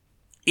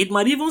 It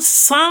might even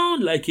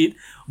sound like it,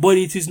 but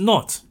it is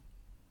not.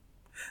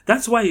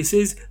 That's why he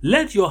says,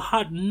 let your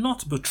heart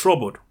not be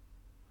troubled.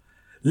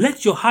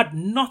 Let your heart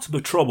not be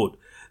troubled.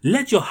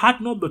 Let your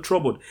heart not be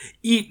troubled.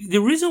 The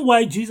reason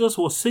why Jesus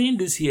was saying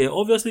this here,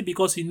 obviously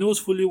because he knows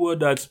fully well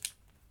that,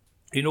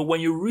 when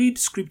you read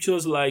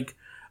scriptures like,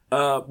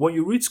 I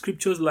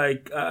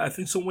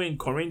think somewhere in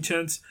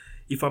Corinthians,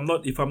 if I'm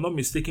not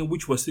mistaken,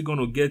 which we're still going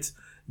to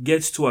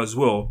get to as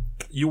well,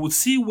 you would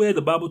see where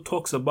the Bible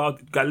talks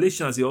about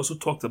Galatians. He also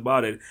talked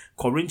about it.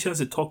 Corinthians,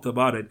 he talked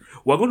about it.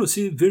 We're going to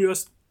see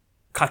various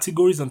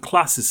categories and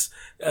classes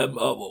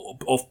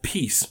of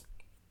peace.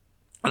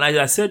 And as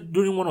I said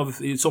during one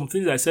of some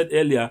things I said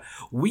earlier,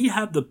 we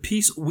have the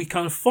peace. We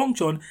can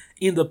function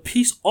in the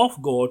peace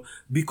of God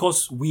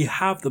because we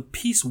have the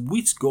peace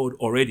with God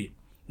already.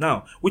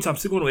 Now, which I'm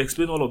still going to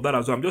explain all of that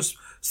as well. I'm just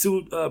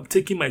still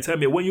taking my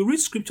time here. When you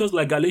read scriptures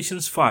like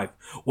Galatians 5,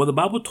 where the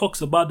Bible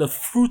talks about the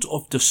fruit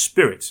of the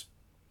Spirit,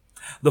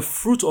 the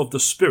fruit of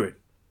the Spirit.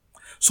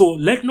 So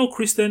let no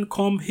Christian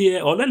come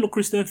here, or let no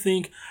Christian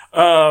think,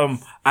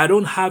 I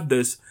don't have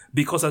this.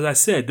 Because as I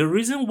said, the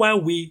reason why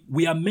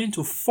we are meant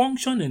to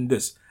function in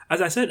this,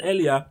 as I said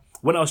earlier,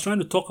 when I was trying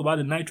to talk about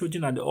the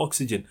nitrogen and the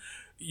oxygen,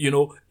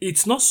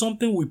 it's not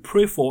something we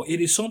pray for. It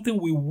is something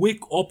we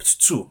wake up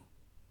to.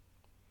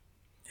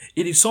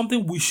 It is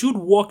something we should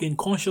walk in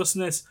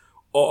consciousness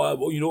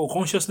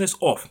consciousness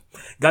of.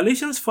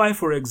 Galatians 5,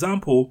 for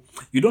example,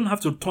 you don't have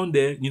to turn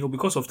there,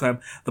 because of time.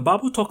 The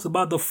Bible talks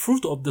about the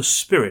fruit of the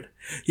Spirit.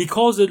 He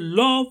calls it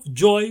love,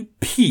 joy,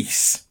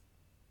 peace.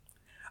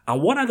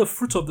 And what are the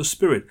fruits of the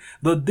Spirit?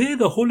 The day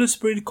the Holy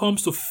Spirit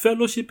comes to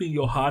fellowship in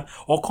your heart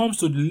or comes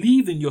to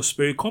live in your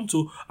spirit, come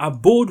to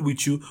abode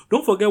with you.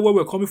 Don't forget where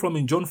we're coming from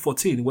in John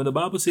 14, when the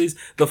Bible says,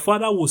 the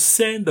Father will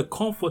send the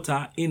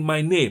Comforter in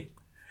my name.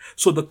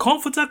 So the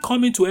Comforter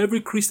coming to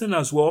every Christian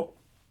as well.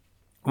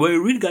 When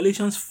you read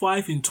Galatians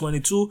 5 in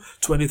 22,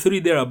 23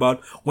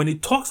 thereabout, when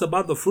it talks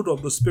about the fruit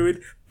of the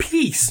Spirit,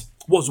 peace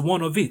was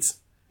one of it.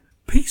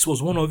 Peace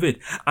was one of it.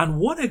 And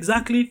what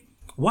exactly...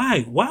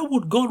 Why? Why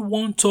would God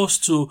want us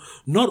to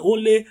not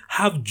only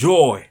have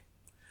joy?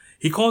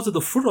 He calls it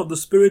the fruit of the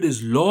Spirit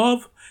is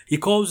love. He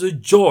calls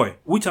it joy,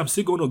 which I'm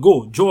still going to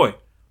go. Joy.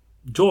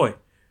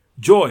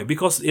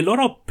 Because a lot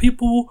of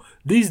people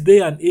this day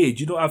and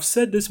age, I've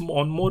said this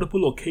on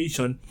multiple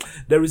occasions,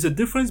 there is a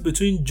difference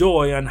between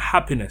joy and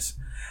happiness.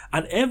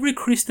 And every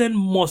Christian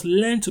must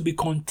learn to be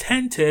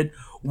contented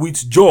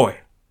with joy.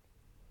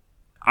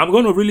 I'm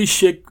going to really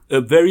shake a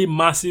very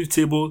massive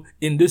table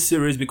in this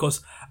series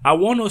because I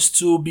want us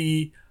to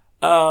be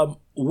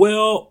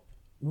well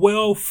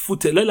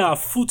footed. Let our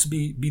foot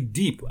be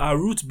deep, our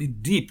roots be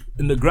deep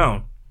in the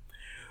ground.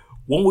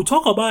 When we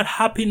talk about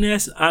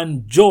happiness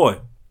and joy,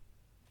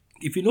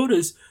 if you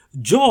notice,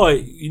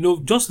 joy,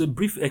 just a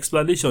brief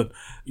explanation,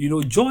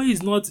 joy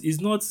is not,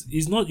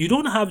 you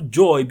don't have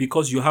joy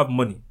because you have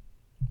money.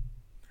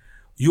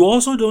 You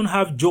also don't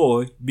have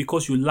joy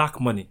because you lack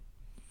money.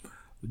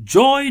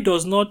 Joy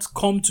does not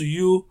come to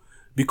you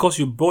because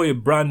you bought a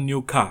brand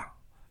new car.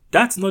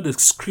 That's not the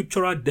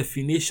scriptural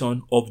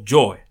definition of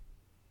joy.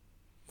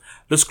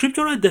 The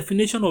scriptural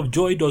definition of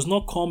joy does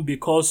not come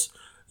because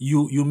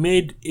you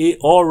made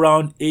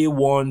all-round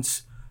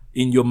A1s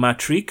in your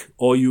matric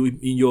or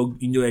in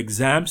your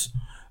exams.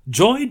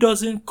 Joy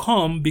doesn't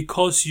come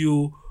because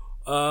you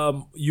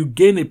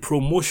gain a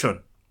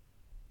promotion.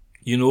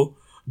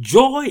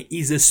 Joy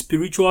is a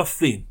spiritual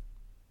thing.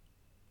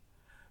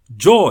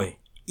 Joy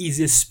is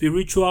a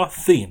spiritual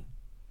thing.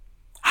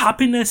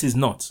 Happiness is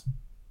not.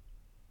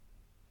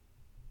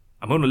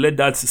 I'm going to let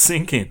that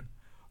sink in.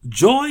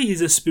 Joy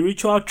is a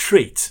spiritual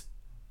trait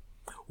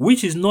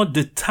which is not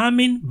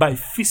determined by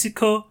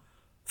physical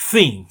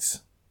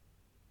things.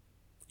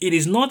 It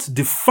is not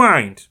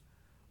defined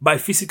by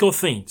physical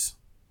things.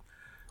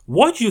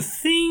 What you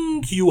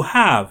think you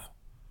have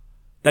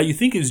that you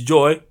think is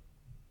joy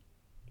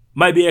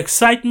might be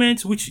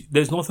excitement, which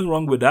there's nothing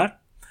wrong with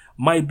that.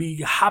 Might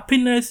be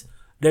happiness.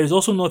 There is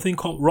also nothing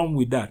wrong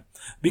with that.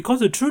 Because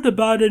the truth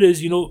about it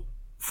is,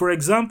 for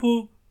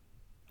example,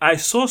 I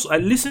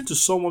listened to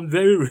someone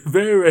very,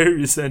 very, very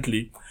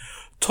recently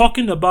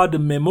talking about the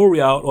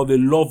memorial of a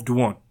loved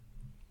one.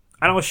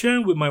 And I was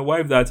sharing with my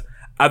wife that,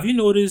 have you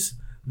noticed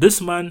this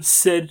man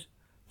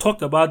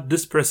talked about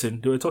this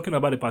person. They were talking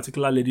about a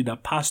particular lady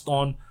that passed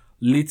on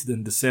late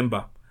in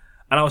December.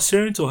 And I was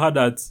sharing to her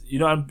that,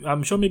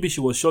 I'm sure maybe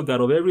she was shocked that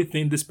of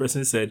everything this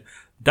person said,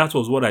 that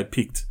was what I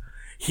picked.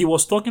 He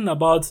was talking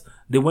about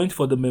they went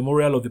for the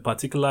memorial of a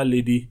particular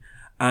lady,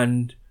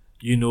 and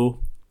you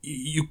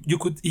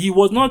could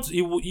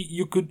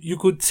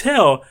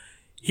tell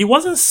he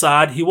wasn't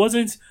sad,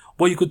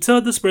 but you could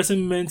tell this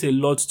person meant a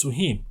lot to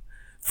him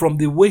from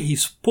the way he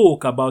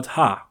spoke about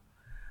her.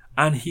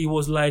 And he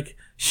was like,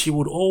 she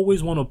would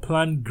always want to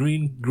plant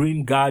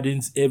green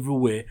gardens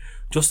everywhere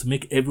just to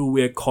make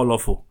everywhere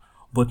colorful.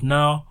 But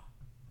now,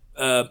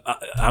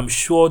 I'm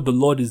sure the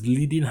Lord is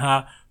leading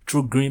her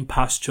through green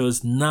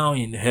pastures now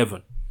in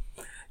heaven.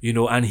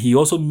 And he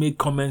also made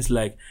comments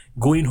like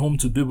going home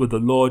to be with the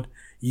Lord.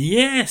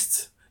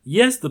 Yes,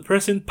 the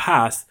person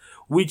passed,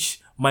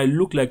 which might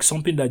look like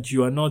something that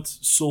you are not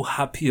so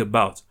happy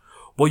about.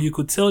 But you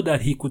could tell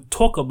that he could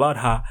talk about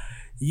her.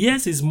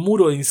 Yes, his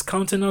mood or his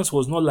countenance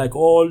was not like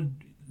all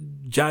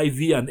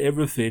jivey and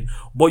everything,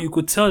 but you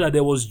could tell that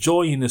there was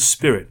joy in his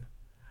spirit.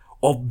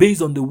 Or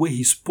based on the way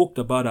he spoke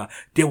about her,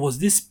 there was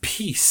this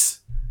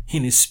peace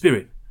in his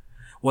spirit.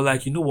 Well,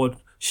 like, you know what?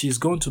 She's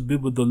going to be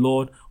with the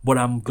Lord, but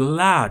I'm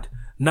glad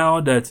now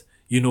that,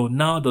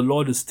 now the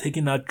Lord is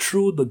taking her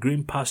through the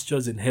green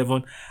pastures in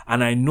heaven,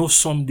 and I know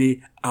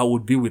someday I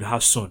would be with her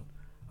son.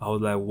 I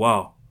was like,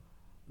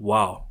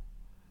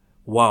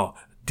 wow.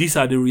 These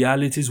are the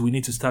realities we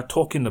need to start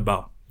talking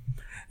about.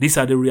 These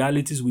are the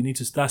realities we need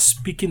to start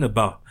speaking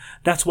about.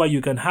 That's why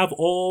you can have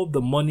all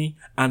the money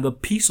and the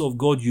peace of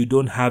God, you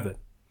don't have it.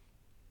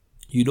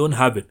 You don't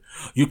have it.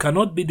 You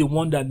cannot be the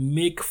one that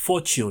make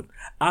fortune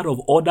out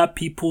of other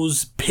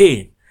people's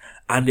pain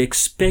and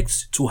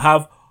expect to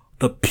have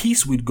the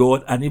peace with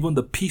God and even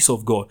the peace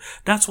of God.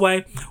 That's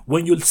why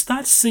when you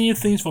start seeing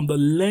things from the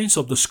lens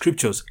of the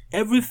scriptures,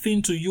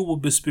 everything to you will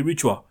be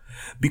spiritual,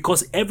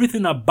 because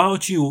everything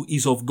about you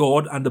is of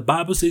God, and the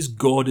Bible says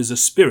God is a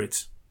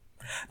spirit.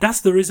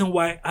 That's the reason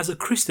why, as a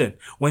Christian,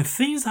 when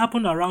things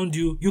happen around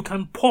you, you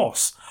can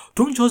pause.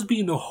 Don't just be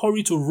in a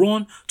hurry to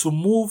run, to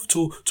move,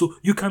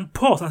 you can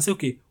pause and say,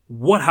 okay,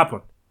 what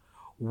happened?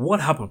 What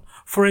happened?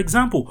 For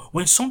example,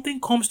 when something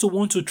comes to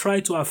want to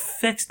try to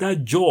affect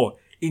that joy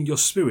in your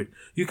spirit,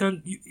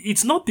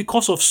 it's not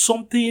because of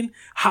something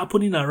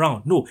happening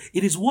around. No,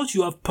 it is what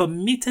you have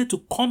permitted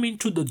to come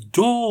into the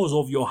doors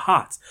of your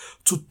heart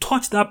to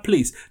touch that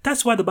place.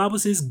 That's why the Bible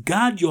says,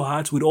 guard your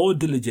heart with all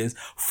diligence,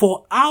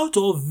 for out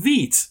of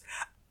it,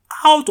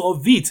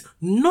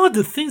 not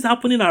the things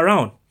happening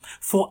around,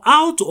 for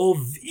out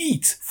of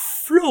it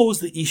flows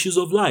the issues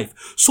of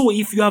life. So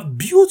if you have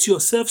built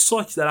yourself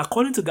such that,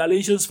 according to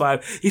Galatians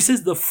 5, it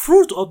says the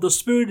fruit of the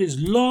Spirit is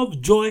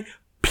love, joy,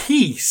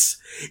 peace.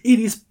 It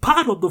is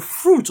part of the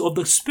fruit of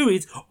the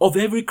Spirit of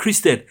every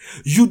Christian.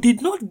 You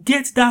did not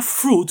get that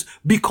fruit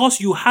because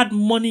you had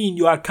money in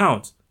your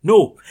account.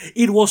 No,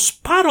 it was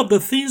part of the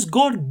things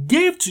God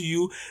gave to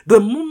you the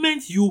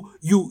moment you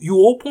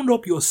opened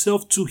up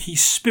yourself to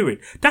His Spirit.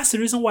 That's the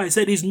reason why I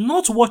said it's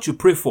not what you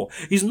pray for.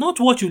 It's not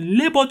what you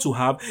labor to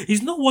have.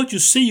 It's not what you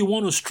say you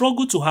want to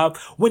struggle to have.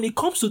 When it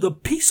comes to the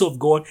peace of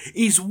God,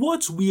 it's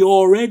what we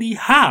already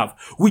have.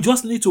 We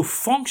just need to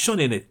function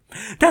in it.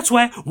 That's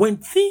why when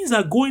things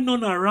are going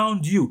on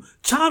around you,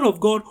 child of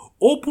God,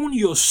 open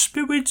your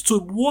spirit to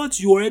what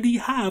you already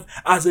have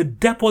as a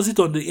deposit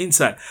on the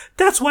inside.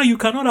 That's why you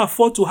cannot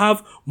afford to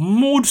have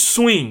mood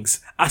swings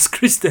as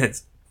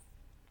Christians.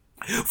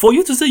 For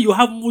you to say you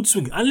have mood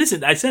swing, and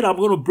listen, I said I'm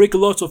going to break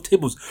lots of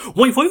tables.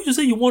 For you to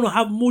say you want to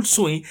have mood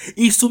swing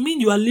is to mean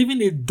you are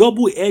living a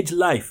double-edged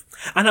life.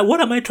 And what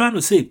am I trying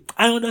to say?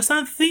 I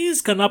understand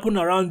things can happen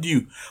around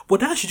you, but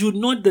that should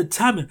not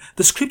determine.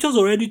 The scriptures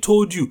already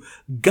told you,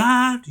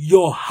 guard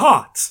your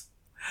heart.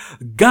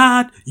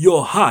 Guard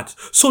your heart.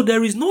 So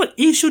there is no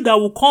issue that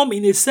will come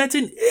in a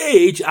certain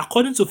age,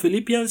 according to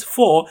Philippians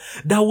 4,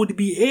 that would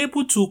be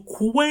able to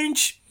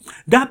quench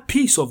that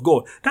peace of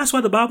God. That's why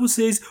the Bible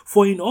says,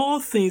 for in all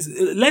things,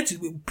 let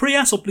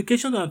prayer,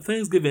 supplication, and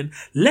thanksgiving,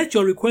 let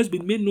your requests be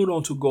made known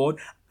unto God,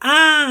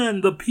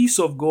 and the peace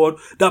of God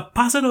that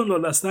passeth all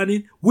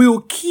understanding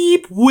will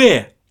keep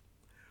where?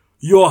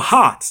 Your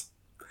heart.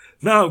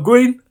 Now,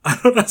 going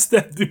another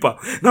step deeper.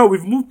 Now,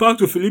 we've moved back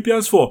to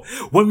Philippians 4.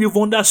 When we've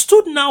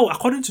understood now,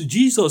 according to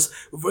Jesus,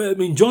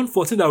 in John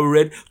 14 that we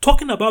read,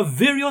 talking about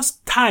various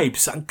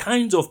types and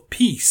kinds of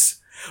peace.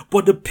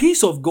 But the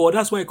peace of God,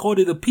 that's why I called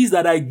it the peace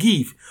that I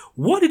give.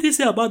 What did he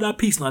say about that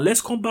peace? Now,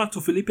 let's come back to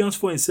Philippians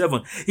 4 and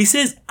 7. He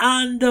says,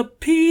 and the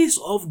peace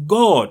of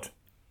God,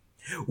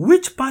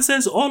 which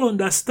passes all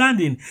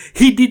understanding.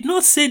 He did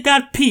not say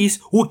that peace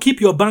will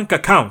keep your bank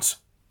account.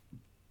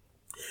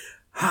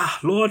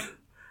 Lord,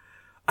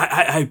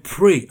 I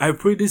pray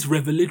these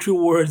revelatory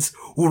words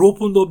will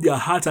open up their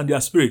heart and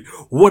their spirit.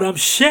 What I'm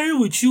sharing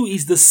with you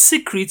is the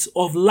secret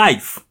of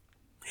life.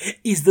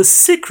 Is the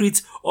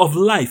secret of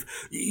life.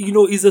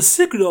 Is the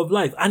secret of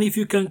life. And if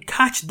you can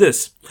catch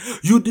this,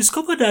 you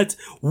discover that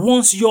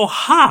once your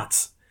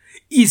heart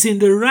is in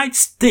the right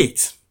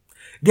state,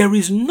 there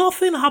is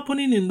nothing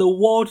happening in the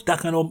world that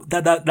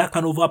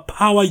can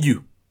overpower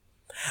you.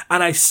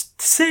 And I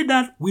say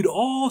that with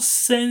all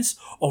sense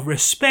of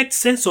respect,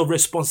 sense of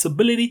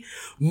responsibility,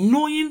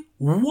 knowing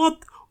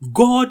what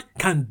God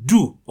can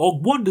do, or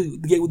what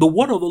the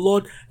word of the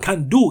Lord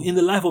can do in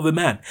the life of a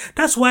man.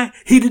 That's why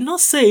he did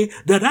not say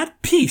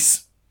that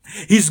peace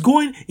is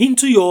going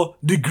into your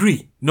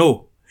degree.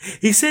 No.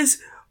 He says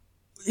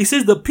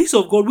the peace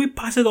of God, which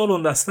passeth all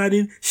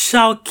understanding,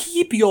 shall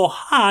keep your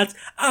heart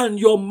and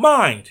your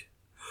mind.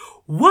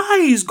 why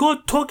is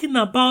God talking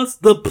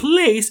about the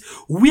place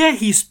where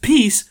his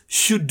peace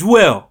should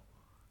dwell?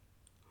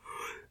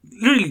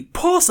 Really,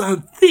 pause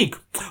and think.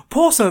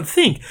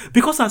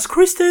 Because as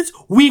Christians,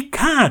 we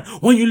can.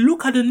 When you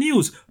look at the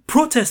news,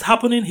 protests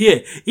happening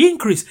here,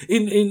 increase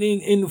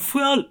in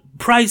fuel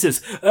prices,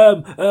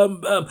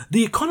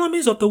 the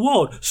economies of the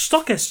world,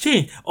 stock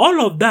exchange, all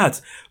of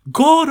that.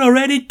 God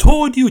already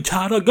told you,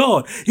 child of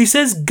God. He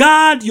says,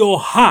 guard your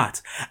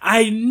heart.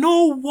 I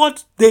know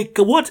what the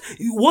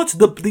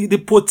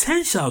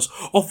potentials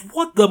of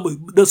what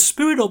the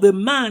spirit of the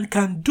man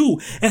can do,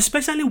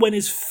 especially when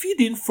it's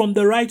feeding from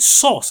the right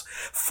source.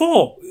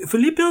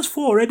 Philippians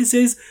 4 already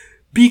says,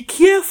 be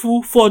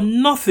careful for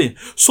nothing.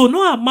 So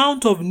no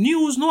amount of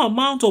news, no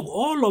amount of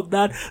all of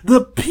that,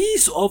 the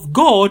peace of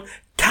God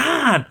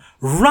can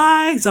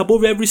rise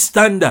above every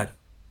standard.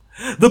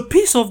 The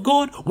peace of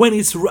God, when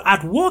it's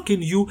at work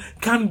in you,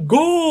 can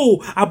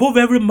go above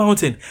every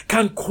mountain,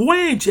 can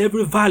quench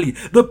every valley.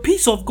 The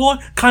peace of God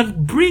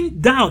can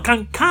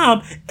can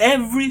calm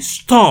every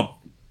storm.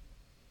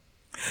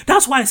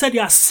 That's why I said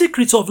there are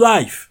secrets of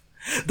life.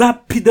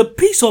 That the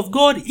peace of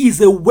God is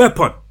a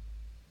weapon.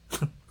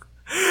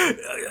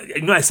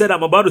 I said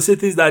I'm about to say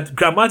things that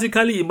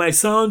grammatically it might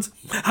sound,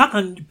 how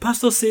can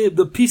pastor say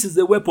the peace is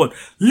the weapon?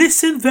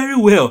 Listen very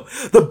well.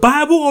 The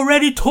Bible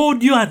already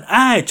told you and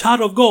I,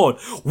 child of God,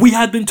 we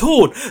had been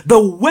told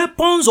the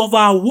weapons of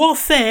our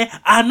warfare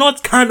are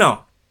not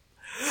carnal.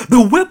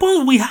 The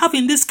weapons we have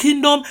in this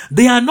kingdom,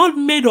 they are not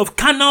made of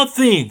carnal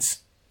things.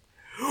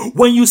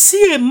 When you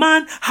see a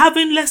man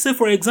having, let's say,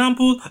 for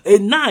example, a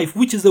knife,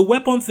 which is a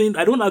weapon thing,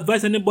 I don't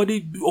advise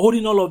anybody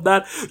holding all of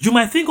that. You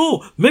might think,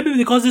 oh, maybe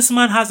because this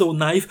man has a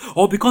knife,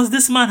 or because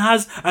this man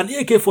has an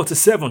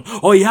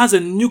AK-47, or he has a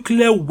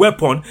nuclear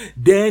weapon,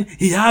 then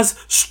he has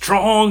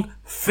strong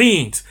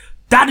things.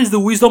 That is the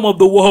wisdom of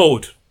the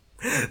world.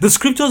 The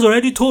scriptures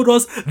already told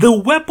us the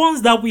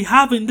weapons that we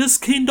have in this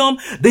kingdom,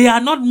 they are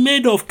not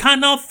made of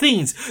carnal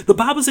things. The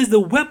Bible says the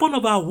weapon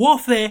of our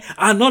warfare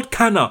are not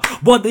carnal,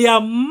 but they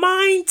are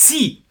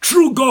mighty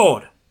through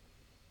God.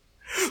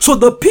 So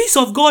the peace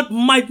of God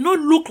might not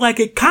look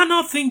like a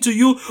carnal thing to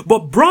you,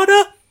 but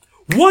brother,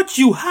 what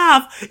you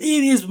have,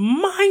 it is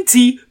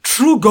mighty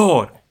through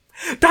God.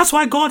 That's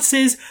why God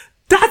says,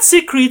 that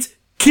secret,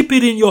 keep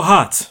it in your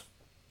heart.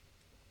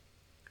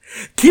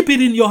 Keep it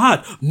in your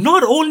heart.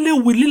 Not only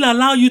will it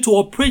allow you to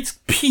operate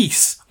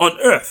peace on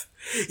earth,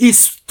 it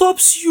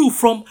stops you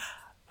from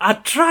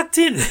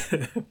attracting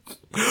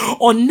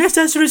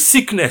unnecessary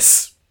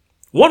sickness.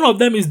 One of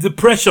them is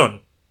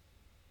depression.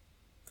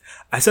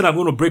 I said I'm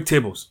going to break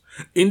tables.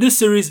 In this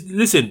series,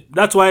 listen,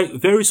 that's why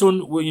very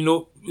soon,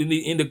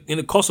 in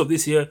the course of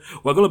this year,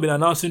 we're going to be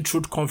announcing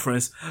Truth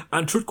Conference.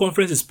 And Truth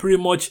Conference is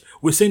pretty much,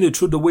 we're saying the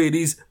truth the way it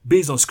is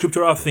based on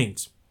scriptural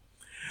things.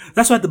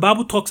 That's why the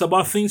Bible talks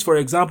about things, for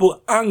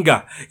example,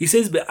 anger. It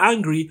says, be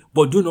angry,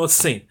 but do not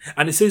sin.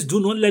 And it says,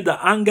 don't let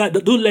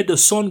the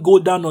sun go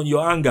down on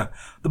your anger.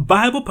 The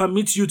Bible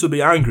permits you to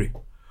be angry.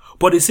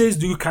 But it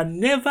says, you can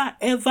never,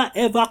 ever,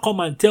 ever come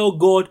and tell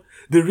God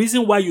the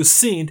reason why you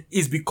sinned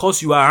is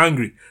because you are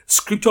angry.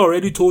 Scripture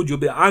already told you,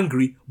 be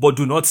angry, but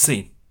do not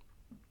sin.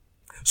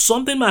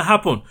 Something might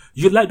happen.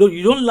 You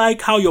don't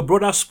like how your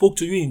brother spoke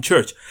to you in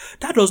church.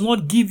 That does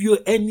not give you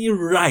any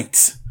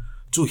right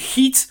to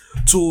hit,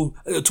 to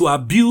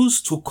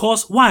abuse, to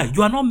curse. Why?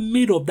 You are not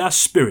made of that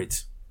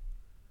spirit.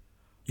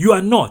 You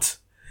are not.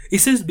 It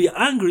says, be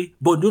angry,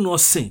 but do not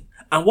sin.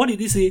 And what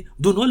did he say?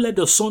 Do not let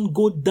the sun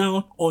go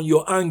down on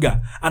your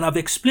anger. And I've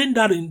explained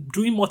that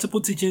during multiple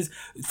teachings.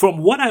 From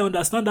what I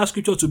understand that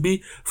scripture to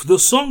be, the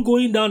sun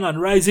going down and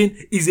rising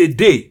is a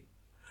day.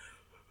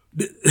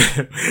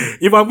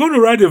 If I'm going to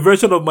write a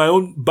version of my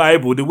own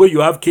Bible, the way you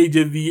have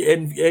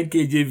KJV,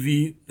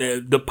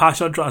 NKJV, the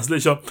Passion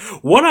Translation,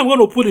 what I'm going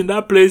to put in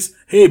that place,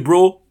 hey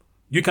bro,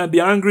 you can be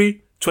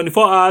angry,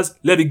 24 hours,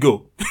 let it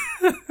go.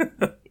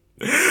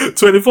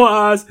 24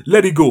 hours,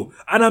 let it go.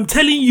 And I'm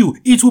telling you,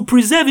 it will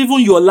preserve even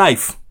your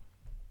life.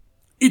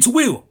 It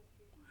will.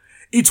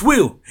 It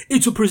will.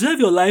 It will preserve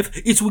your life.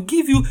 It will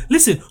give you,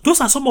 listen,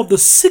 those are some of the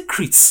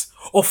secrets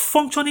of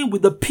functioning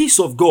with the peace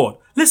of God.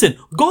 Listen,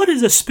 God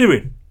is a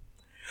spirit.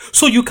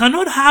 So you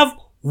cannot have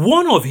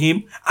one of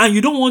him and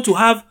you don't want to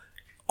have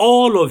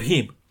all of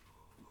him.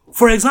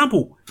 For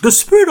example, the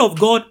Spirit of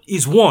God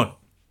is one.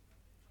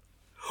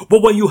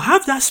 But when you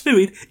have that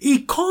spirit,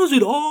 it comes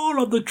with all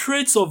of the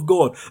traits of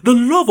God. The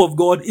love of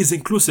God is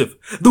inclusive.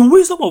 The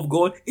wisdom of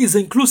God is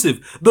inclusive.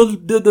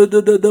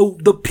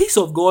 The peace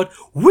of God,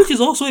 which is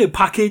also a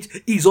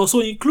package, is also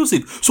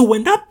inclusive. So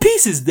when that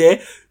peace is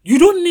there, you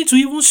don't need to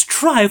even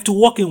strive to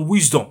walk in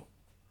wisdom.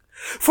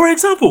 For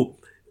example,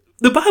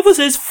 the Bible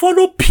says,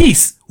 follow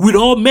peace with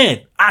all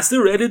men, as they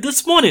read it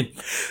this morning.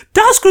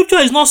 That scripture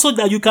is not so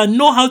that you can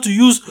know how to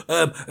use,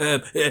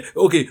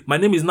 okay, my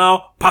name is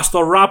now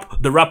Pastor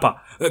Rap, the rapper.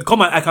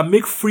 Come on, I can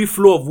make free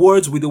flow of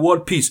words with the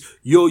word peace.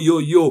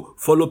 Yo,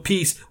 follow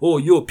peace. Oh,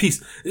 yo,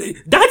 peace.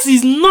 That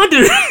is not the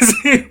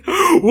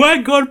reason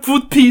why God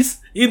put peace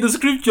in the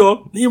scripture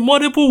in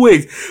multiple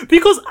ways.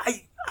 Because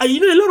a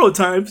lot of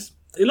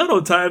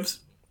times,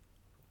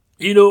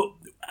 You know,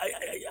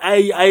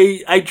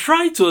 I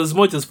try to, as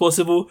much as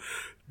possible,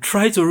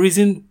 try to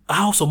reason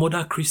how some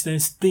other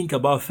Christians think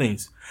about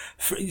things.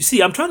 You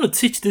see, I'm trying to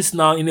teach this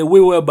now in a way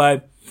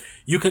whereby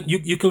you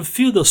can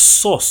feel the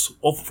source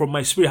of from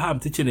my spirit how I'm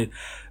teaching it.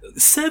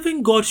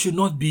 Serving God should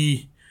not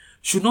be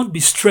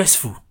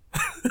stressful.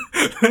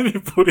 Let me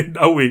put it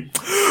that way.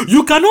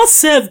 You cannot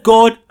serve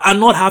God and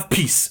not have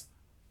peace.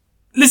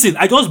 Listen,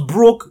 I just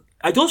broke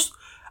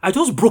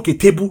a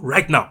table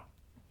right now.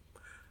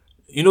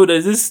 You know,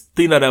 there's this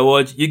thing that I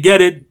watch. You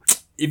get it.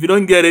 If you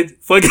don't get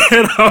it,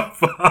 forget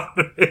about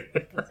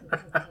it.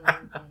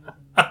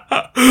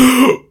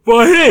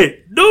 But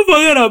hey, don't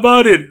forget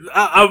about it.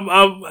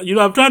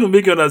 I'm trying to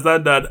make you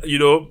understand that,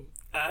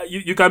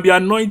 you can be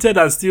anointed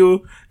and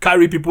still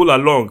carry people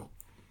along.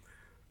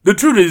 The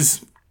truth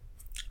is,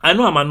 I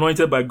know I'm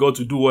anointed by God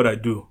to do what I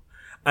do.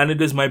 And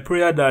it is my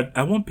prayer that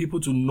I want people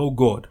to know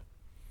God.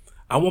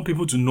 I want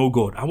people to know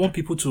God. I want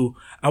people to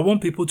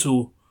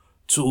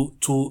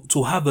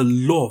have a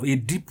love, a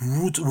deep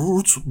root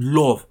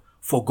love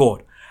for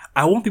God.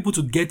 I want people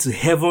to get to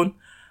heaven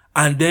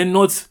and then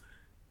not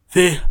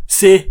say,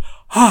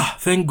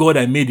 thank God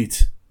I made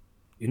it.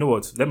 You know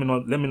what? Let me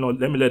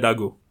let that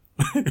go.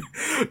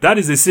 That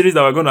is a series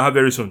that we're going to have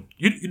very soon.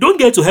 You don't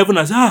get to heaven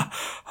and say,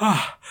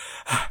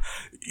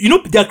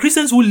 there are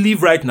Christians who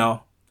live right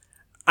now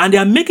and they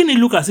are making it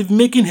look as if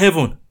making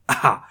heaven.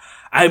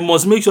 I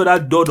must make sure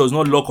that door does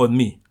not lock on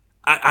me.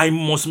 I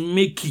must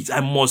make it.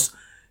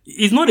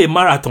 It's not a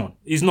marathon.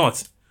 It's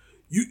not.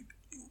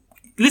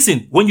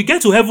 Listen, when you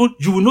get to heaven,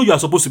 you will know you are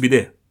supposed to be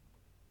there.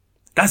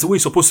 That's the way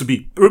it's supposed to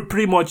be.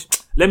 Pretty much.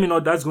 Let me know,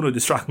 that's going to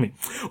distract me.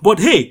 But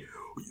hey,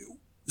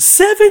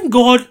 serving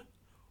God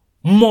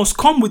must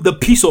come with the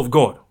peace of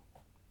God.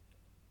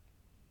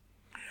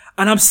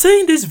 And I'm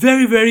saying this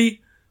very,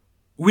 very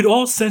with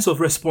all sense of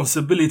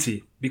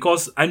responsibility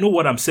because I know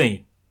what I'm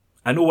saying.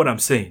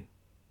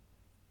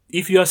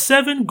 If you are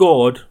serving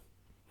God,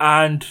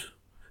 and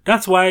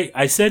that's why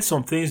I said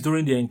some things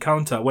during the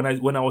encounter when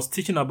I was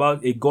teaching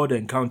about a God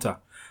encounter.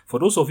 For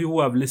those of you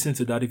who have listened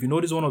to that, if you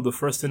notice one of the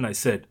first things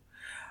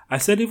I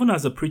said even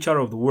as a preacher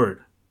of the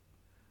word,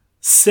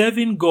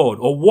 serving God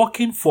or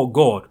working for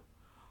God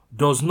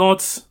does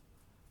not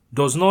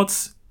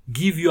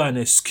give you an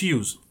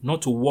excuse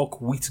not to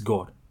work with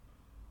God.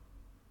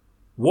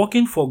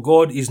 Working for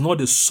God is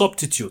not a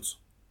substitute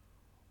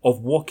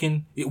of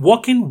working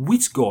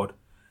with God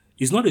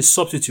is not a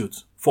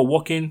substitute for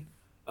working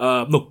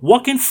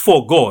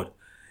for God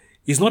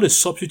is not a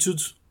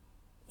substitute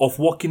of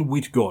working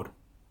with God.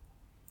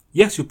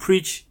 Yes, you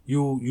preach,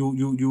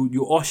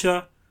 you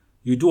usher,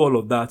 you do all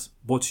of that,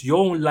 but your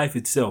own life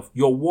itself,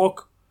 your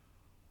work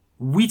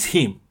with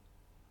Him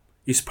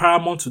is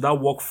paramount to that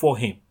work for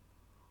Him.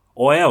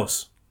 Or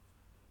else,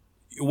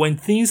 when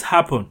things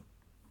happen,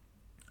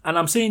 and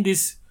I'm saying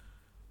this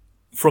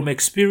from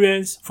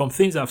experience, from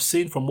things I've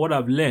seen, from what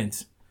I've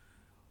learned,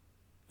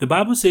 the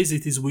Bible says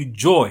it is with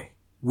joy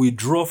we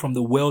draw from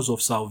the wells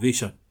of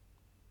salvation.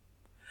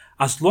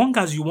 As long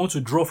as you want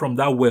to draw from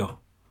that well,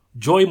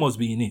 joy must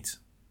be in it.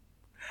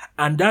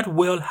 And that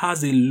well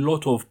has a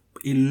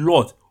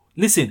lot.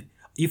 Listen,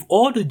 if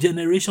all the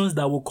generations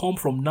that will come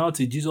from now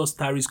till Jesus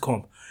tarries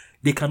come,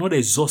 they cannot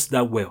exhaust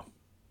that well.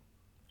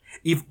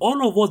 If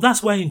all of us,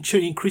 that's why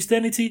in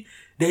Christianity,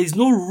 there is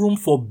no room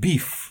for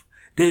beef.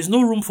 There is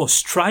no room for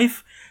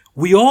strife.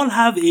 We all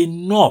have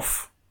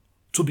enough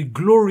to be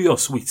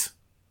glorious with.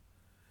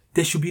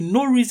 There should be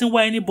no reason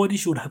why anybody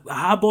should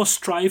harbor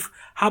strife,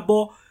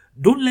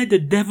 don't let the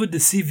devil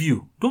deceive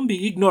you. Don't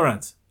be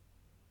ignorant.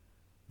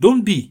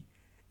 Don't be.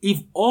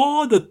 If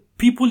all the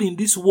people in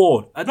this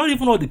world, and not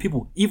even all the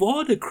people, if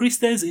all the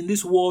Christians in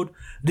this world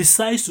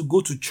decides to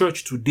go to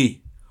church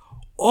today,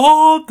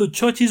 all the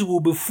churches will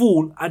be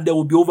full and there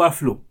will be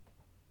overflow.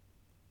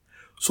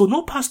 So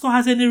no pastor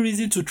has any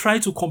reason to try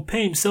to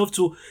compare himself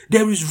to,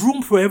 there is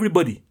room for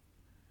everybody.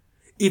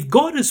 If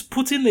God is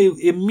putting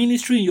a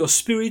ministry in your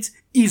spirit,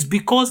 it's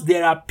because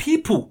there are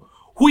people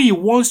who He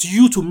wants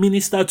you to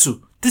minister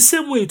to. The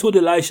same way He told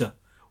Elisha.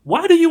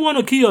 Why do you want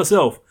to kill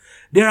yourself?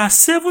 There are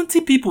 70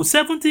 people,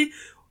 70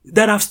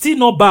 that have still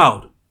not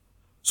bowed.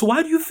 So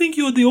why do you think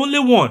you're the only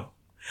one?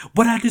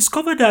 But I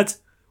discovered that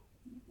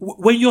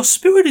when your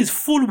spirit is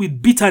full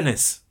with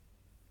bitterness,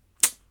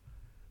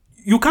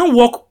 you can't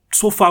walk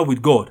so far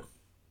with God.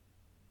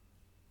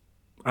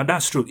 And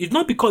that's true.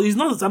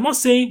 I'm not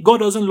saying God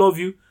doesn't love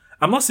you.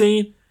 I'm not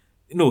saying,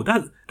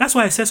 that's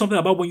why I said something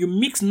about when you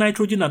mix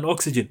nitrogen and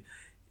oxygen,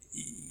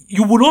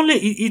 you will only,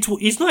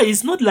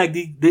 it's not like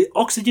the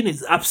oxygen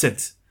is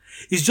absent.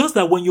 It's just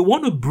that when you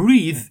want to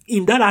breathe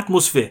in that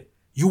atmosphere,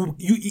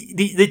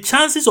 the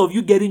chances of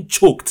you getting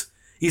choked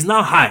is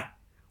now high.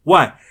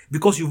 Why?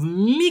 Because you've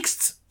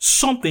mixed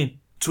something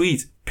to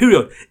it,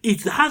 period.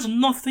 It has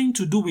nothing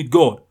to do with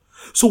God.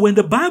 So when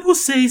the Bible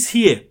says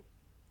here,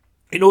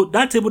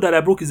 that table that I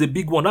broke is a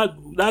big one.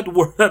 That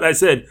word that I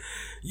said,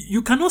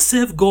 you cannot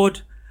serve God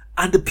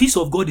and the peace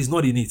of God is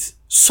not in it.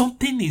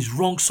 Something is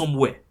wrong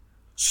somewhere.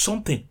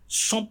 Something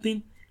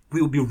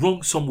will be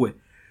wrong somewhere.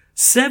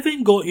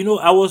 Serving God,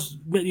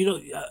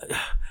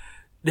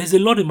 there's a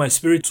lot in my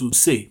spirit to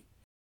say.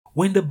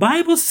 When the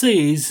Bible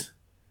says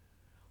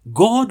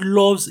God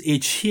loves a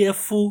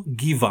cheerful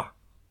giver,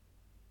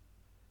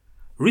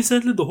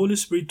 recently the Holy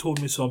Spirit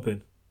told me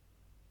something.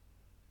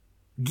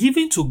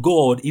 Giving to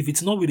God, if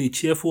it's not with a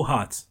cheerful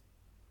heart,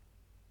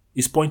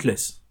 is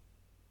pointless.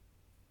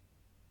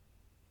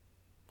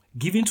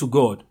 Giving to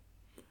God.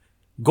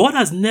 God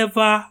has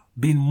never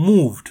been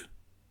moved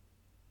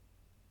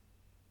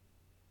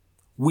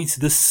with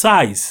the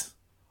size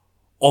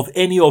of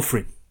any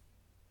offering.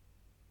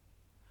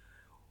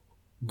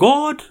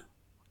 God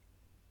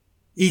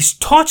is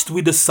touched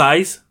with the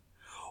size,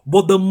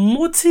 but the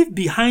motive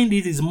behind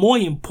it is more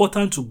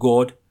important to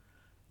God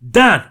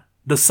than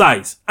the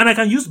size. And I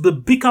can use the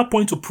bigger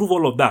point to prove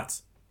all of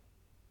that.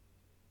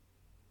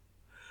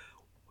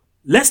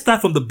 Let's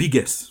start from the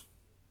biggest.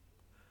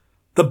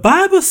 The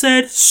Bible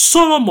said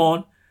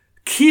Solomon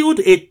killed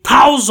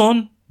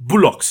 1,000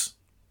 bullocks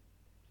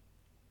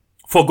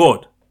for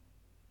God.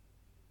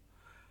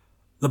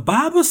 The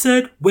Bible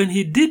said when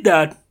he did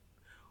that,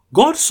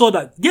 God saw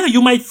that,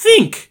 you might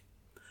think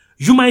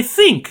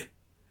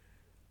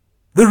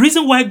the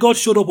reason why God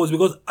showed up was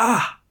because,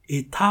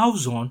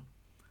 1,000,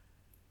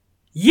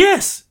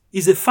 yes,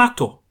 is a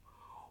factor.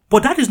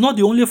 But that is not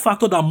the only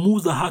factor that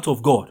moves the heart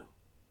of God.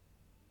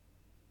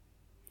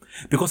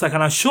 Because I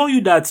can assure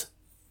you that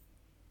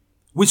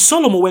with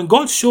Solomon, when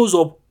God shows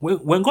up,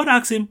 when God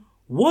asks him,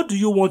 what do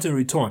you want in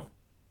return?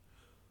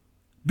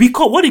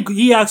 Because what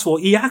he asked for?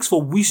 He asked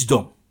for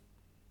wisdom.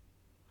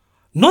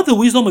 Not the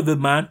wisdom of the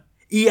man.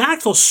 He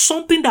asked for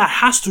something that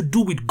has to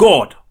do with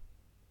God.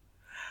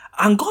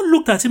 And God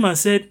looked at him and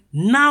said,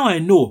 now I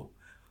know.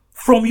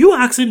 From you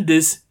asking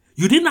this,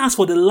 you didn't ask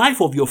for the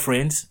life of your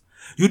friends.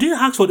 You didn't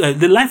ask for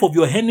the life of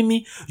your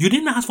enemy. You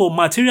didn't ask for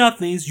material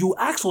things. You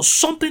asked for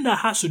something that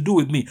has to do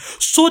with me.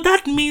 So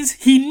that means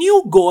he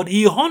knew God.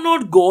 He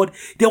honored God.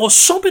 There was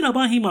something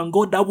about him and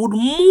God that would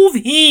move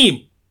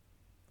him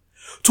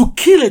to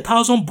kill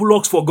 1,000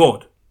 bullocks for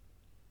God.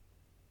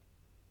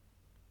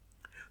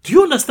 Do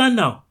you understand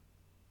now?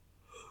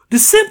 The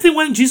same thing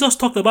when Jesus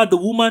talked about the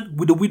woman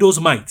with the widow's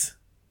mite.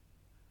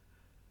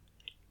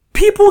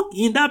 People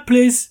in that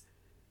place,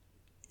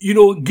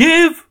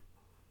 gave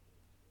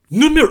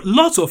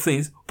lots of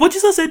things. But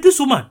Jesus said, this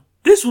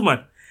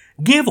woman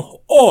gave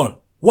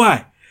all.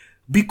 Why?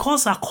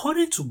 Because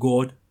according to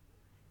God,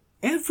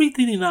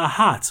 everything in her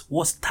heart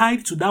was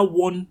tied to that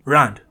one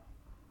rand.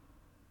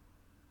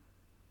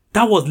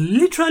 That was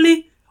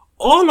literally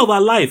all of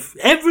her life.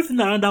 Everything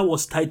around her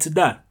was tied to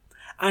that.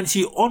 And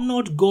she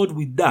honored God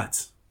with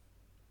that.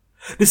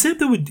 The same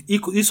thing with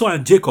Esau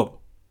and Jacob.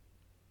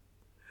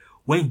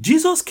 When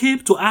Jesus came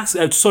to ask,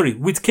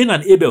 with Cain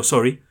and Abel,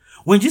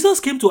 when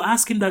Jesus came to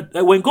ask him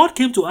that, when God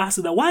came to ask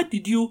him that, why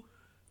did you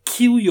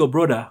kill your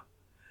brother?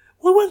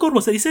 Well, when God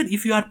was there, he said,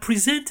 if you had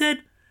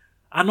presented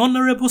an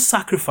honorable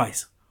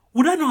sacrifice,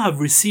 would I not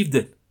have received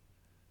it?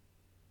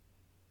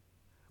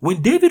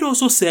 When David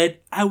also said,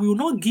 I will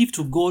not give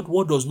to God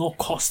what does not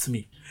cost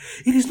me.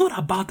 It is not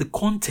about the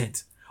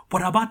content,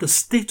 but about the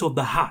state of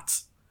the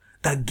heart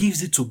that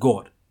gives it to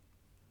God.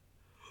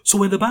 So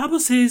when the Bible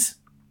says,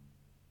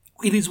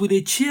 it is with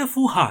a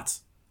cheerful heart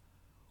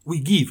we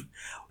give.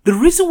 The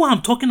reason why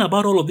I'm talking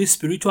about all of these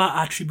spiritual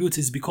attributes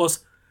is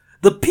because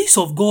the peace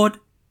of God,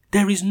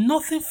 there is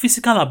nothing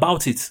physical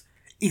about it.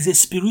 It's a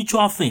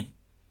spiritual thing.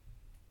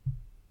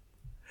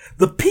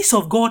 The peace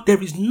of God,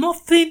 there is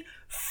nothing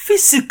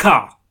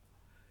physical.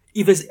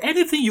 If there's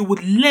anything you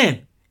would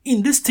learn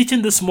in this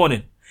teaching this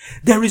morning,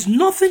 there is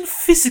nothing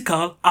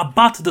physical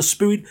about the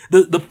spirit,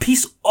 the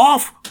peace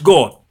of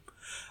God.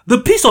 The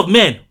peace of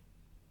men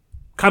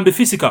can be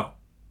physical.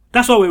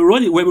 That's why we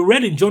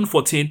read in John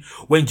 14,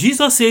 when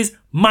Jesus says,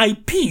 my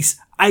peace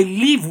I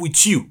leave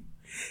with you.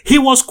 He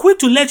was quick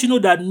to let you know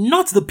that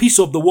not the peace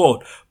of the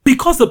world,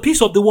 because the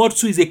peace of the world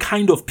too is a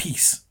kind of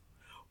peace.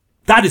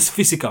 That is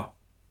physical.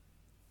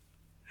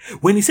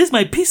 When he says,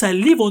 my peace I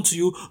leave unto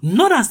you,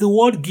 not as the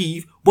world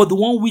give, but the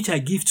one which I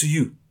give to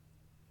you.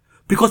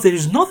 Because there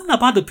is nothing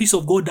about the peace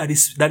of God that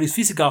is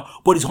physical,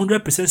 but is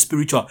 100%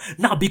 spiritual.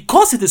 Now,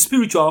 because it is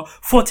spiritual,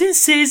 14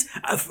 says,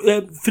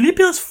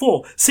 Philippians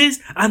 4 says,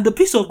 and the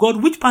peace of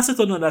God which passeth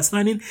on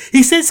understanding,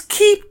 he says,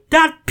 keep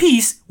that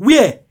peace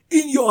where?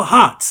 In your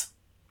heart.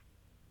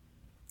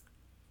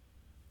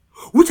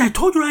 Which I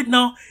told you right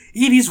now,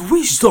 it is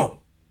wisdom.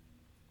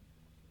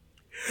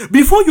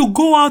 Before you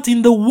go out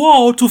in the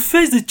world to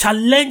face the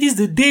challenges,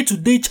 the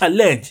day-to-day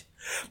challenge,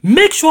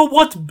 make sure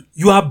what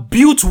you are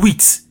built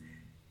with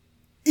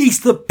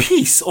is the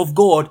peace of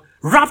God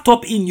wrapped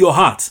up in your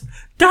heart.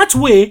 That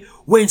way,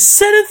 when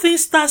certain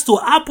things starts to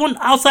happen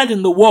outside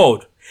in the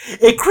world,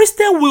 a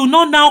Christian will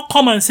not now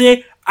come and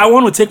say, I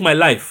want to take my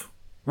life.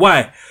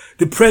 Why?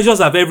 The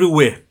pressures are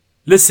everywhere.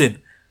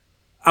 Listen,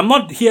 I'm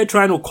not here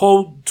trying to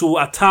call to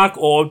attack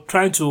or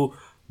trying to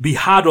be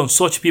hard on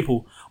such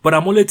people, but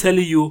I'm only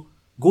telling you,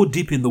 go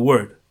deep in the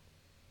word.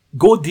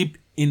 Go deep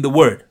in the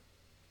word.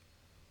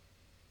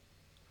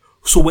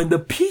 So when the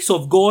peace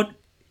of God,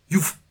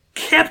 you've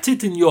kept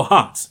it in your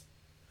heart.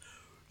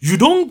 You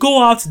don't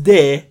go out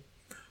there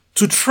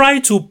to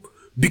try to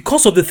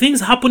because of the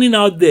things happening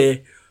out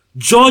there,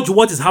 judge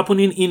what is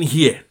happening in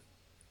here.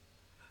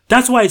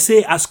 That's why I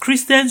say, as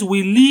Christians,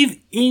 we live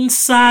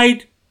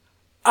inside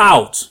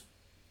out.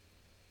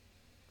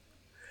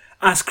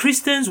 As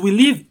Christians, we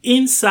live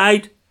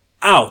inside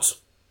out.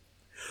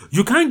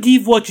 You can't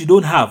give what you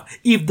don't have.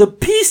 If the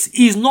peace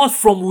is not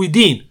from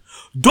within,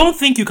 don't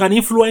think you can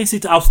influence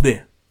it out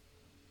there.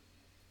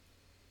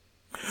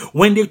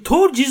 When they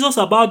told Jesus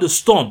about the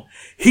storm,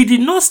 he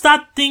did not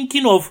start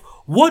thinking of,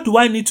 what do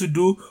I need to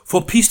do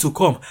for peace to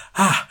come?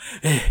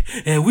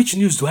 Which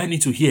news do I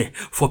need to hear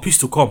for peace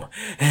to come?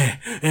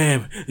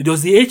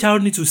 Does the HR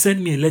need to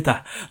send me a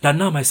letter that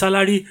now my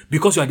salary,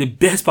 because you are the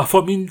best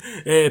performing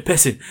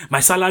person, my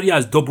salary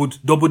has doubled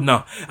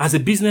now. As a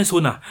business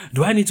owner,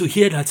 do I need to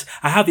hear that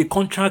I have a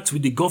contract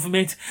with the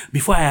government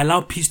before I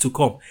allow peace to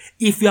come?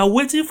 If you are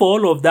waiting for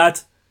all of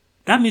that,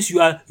 that means you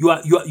are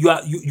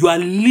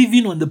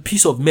living on the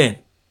peace of men,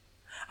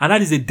 and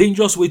that is a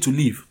dangerous way to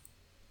live.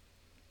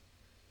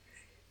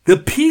 The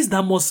peace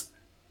that must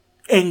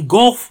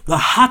engulf the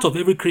heart of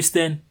every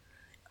Christian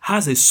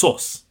has a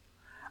source,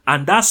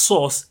 and that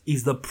source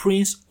is the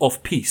Prince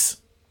of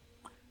Peace.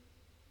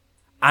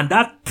 And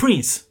that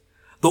Prince,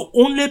 the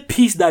only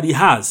peace that he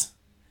has,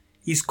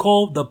 is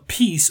called the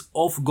peace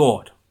of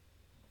God.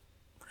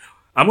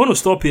 I'm going to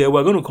stop here.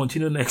 We're going to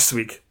continue next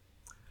week.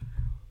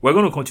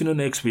 And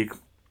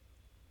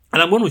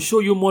I'm going to show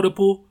you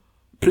multiple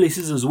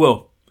places as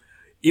well.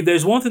 If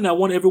there's one thing I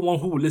want everyone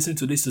who will listen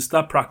to this to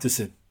start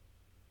practicing,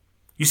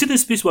 you see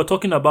this peace we're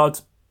talking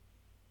about,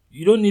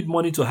 you don't need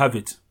money to have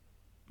it.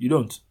 You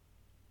don't.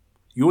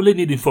 You only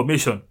need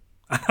information.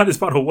 And that is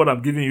part of what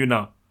I'm giving you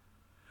now.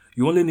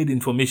 You only need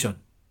information.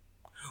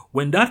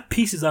 When that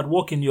peace is at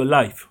work in your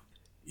life,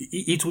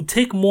 it will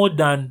take more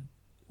than,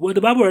 well,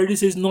 the Bible already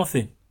says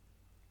nothing.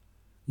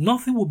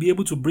 Nothing will be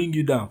able to bring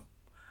you down.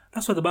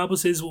 That's what the Bible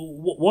says.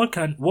 What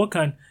can,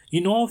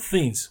 in all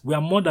things, we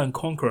are more than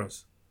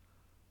conquerors.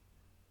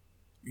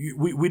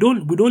 We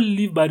don't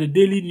live by the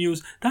daily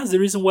news. That's the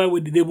reason why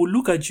they will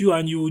look at you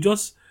and you will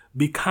just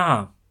be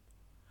calm.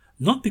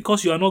 Not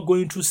because you are not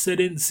going through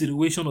certain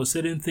situations or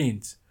certain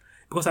things.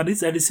 Because at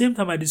the same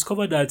time, I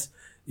discovered that,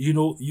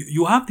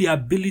 you have the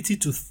ability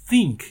to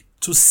think,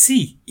 to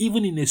see,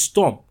 even in a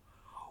storm,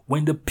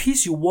 when the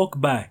peace you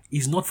walk by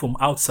is not from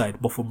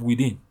outside, but from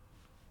within.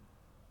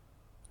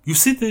 You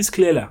see things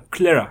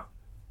clearer.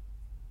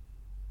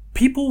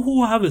 People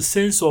who have a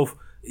sense of,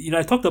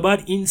 I talked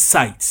about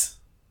insights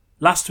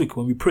last week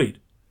when we prayed.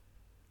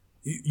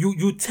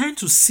 You tend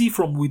to see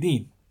from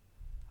within.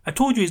 I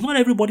told you, it's not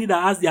everybody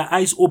that has their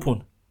eyes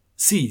open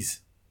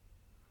sees.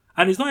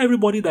 And it's not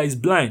everybody that is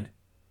blind.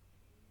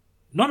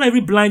 Not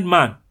every blind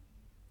man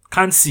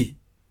can see.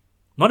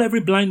 Not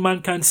every blind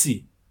man can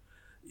see.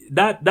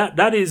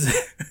 That is,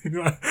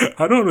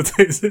 I don't want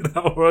to say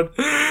that word.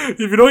 If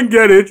you don't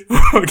get it,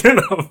 forget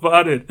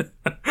about it.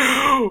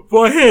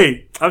 But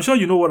hey, I'm sure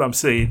you know what I'm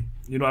saying.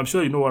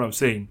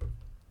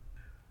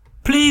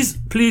 Please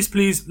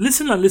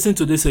listen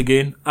to this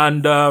again,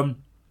 and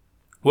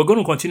we're going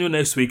to continue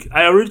next week.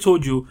 I already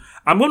told you,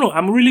 I'm going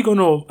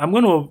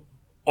to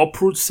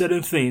uproot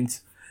certain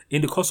things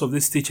in the course of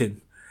this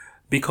teaching,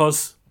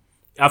 because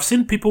I've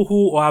seen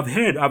people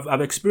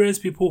I've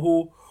experienced people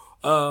who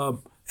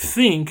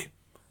think,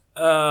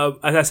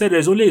 as I said,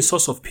 there's only a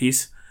source of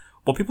peace,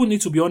 but people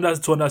need to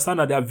understand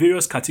that there are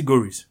various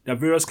categories, there are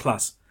various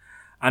classes,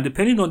 and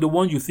depending on the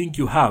one you think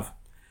you have,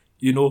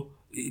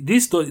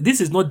 this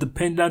is not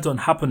dependent on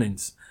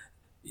happenings.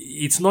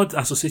 It's not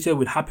associated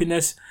with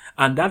happiness,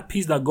 and that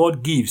peace that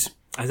God gives.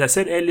 As I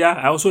said earlier,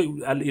 I also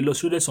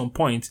illustrated some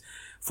points.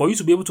 For you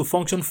to be able to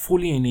function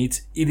fully in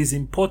it, it is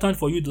important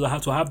for you to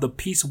have the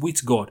peace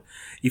with God.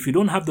 If you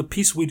don't have the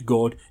peace with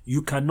God,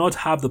 you cannot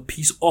have the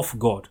peace of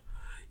God.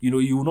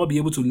 You will not be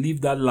able to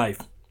live that life.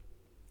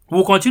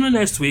 We'll continue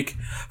next week.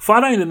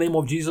 Father, in the name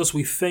of Jesus,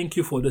 we thank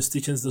you for these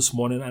teachings this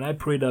morning. And I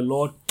pray that,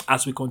 Lord,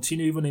 as we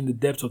continue even in the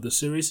depth of the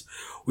series,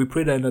 we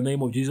pray that in the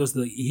name of Jesus,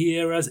 the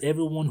hearers,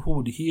 everyone who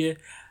would hear,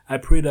 I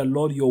pray that,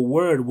 Lord, your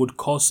word would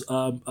cause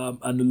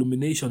an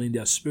illumination in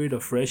their spirit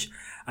afresh.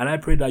 And I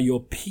pray that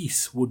your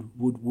peace would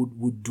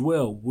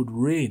dwell, would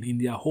reign in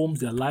their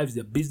homes, their lives,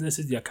 their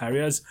businesses, their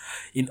careers,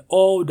 in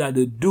all that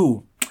they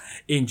do.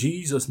 In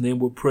Jesus' name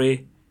we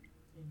pray.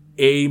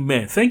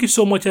 Amen. Thank you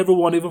so much,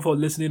 everyone, even for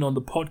listening on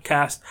the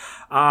podcast.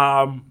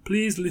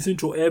 Please listen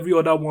to every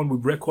other one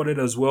we've recorded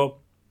as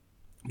well.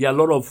 There are a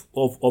lot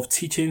of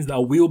teachings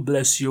that will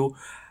bless you.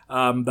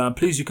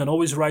 Please, you can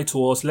always write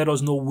to us. Let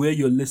us know where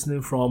you're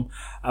listening from.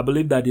 I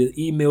believe that the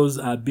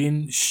emails are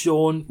being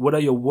shown, whether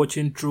you're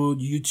watching through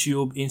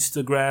YouTube,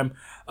 Instagram,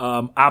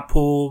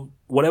 Apple,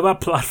 whatever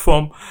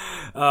platform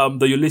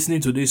that you're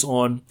listening to this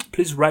on.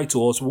 Please write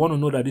to us. We want to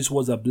know that this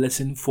was a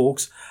blessing,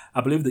 folks.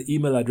 I believe the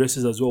email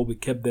addresses as well we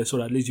kept there, so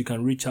that at least you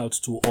can reach out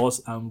to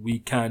us and we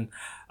can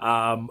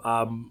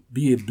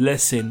be a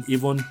blessing,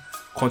 even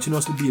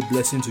continuously be a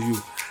blessing to you.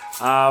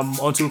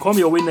 Until we come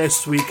your way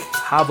next week,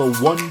 have a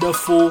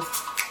wonderful,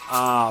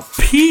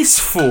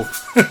 peaceful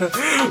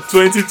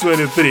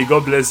 2023.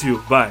 God bless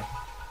you. Bye.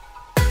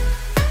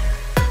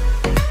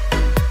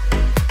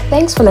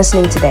 Thanks for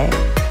listening today.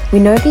 We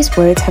know these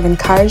words have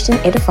encouraged and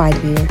edified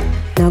you.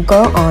 Now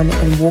go on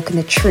and walk in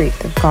the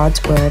truth of God's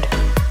word.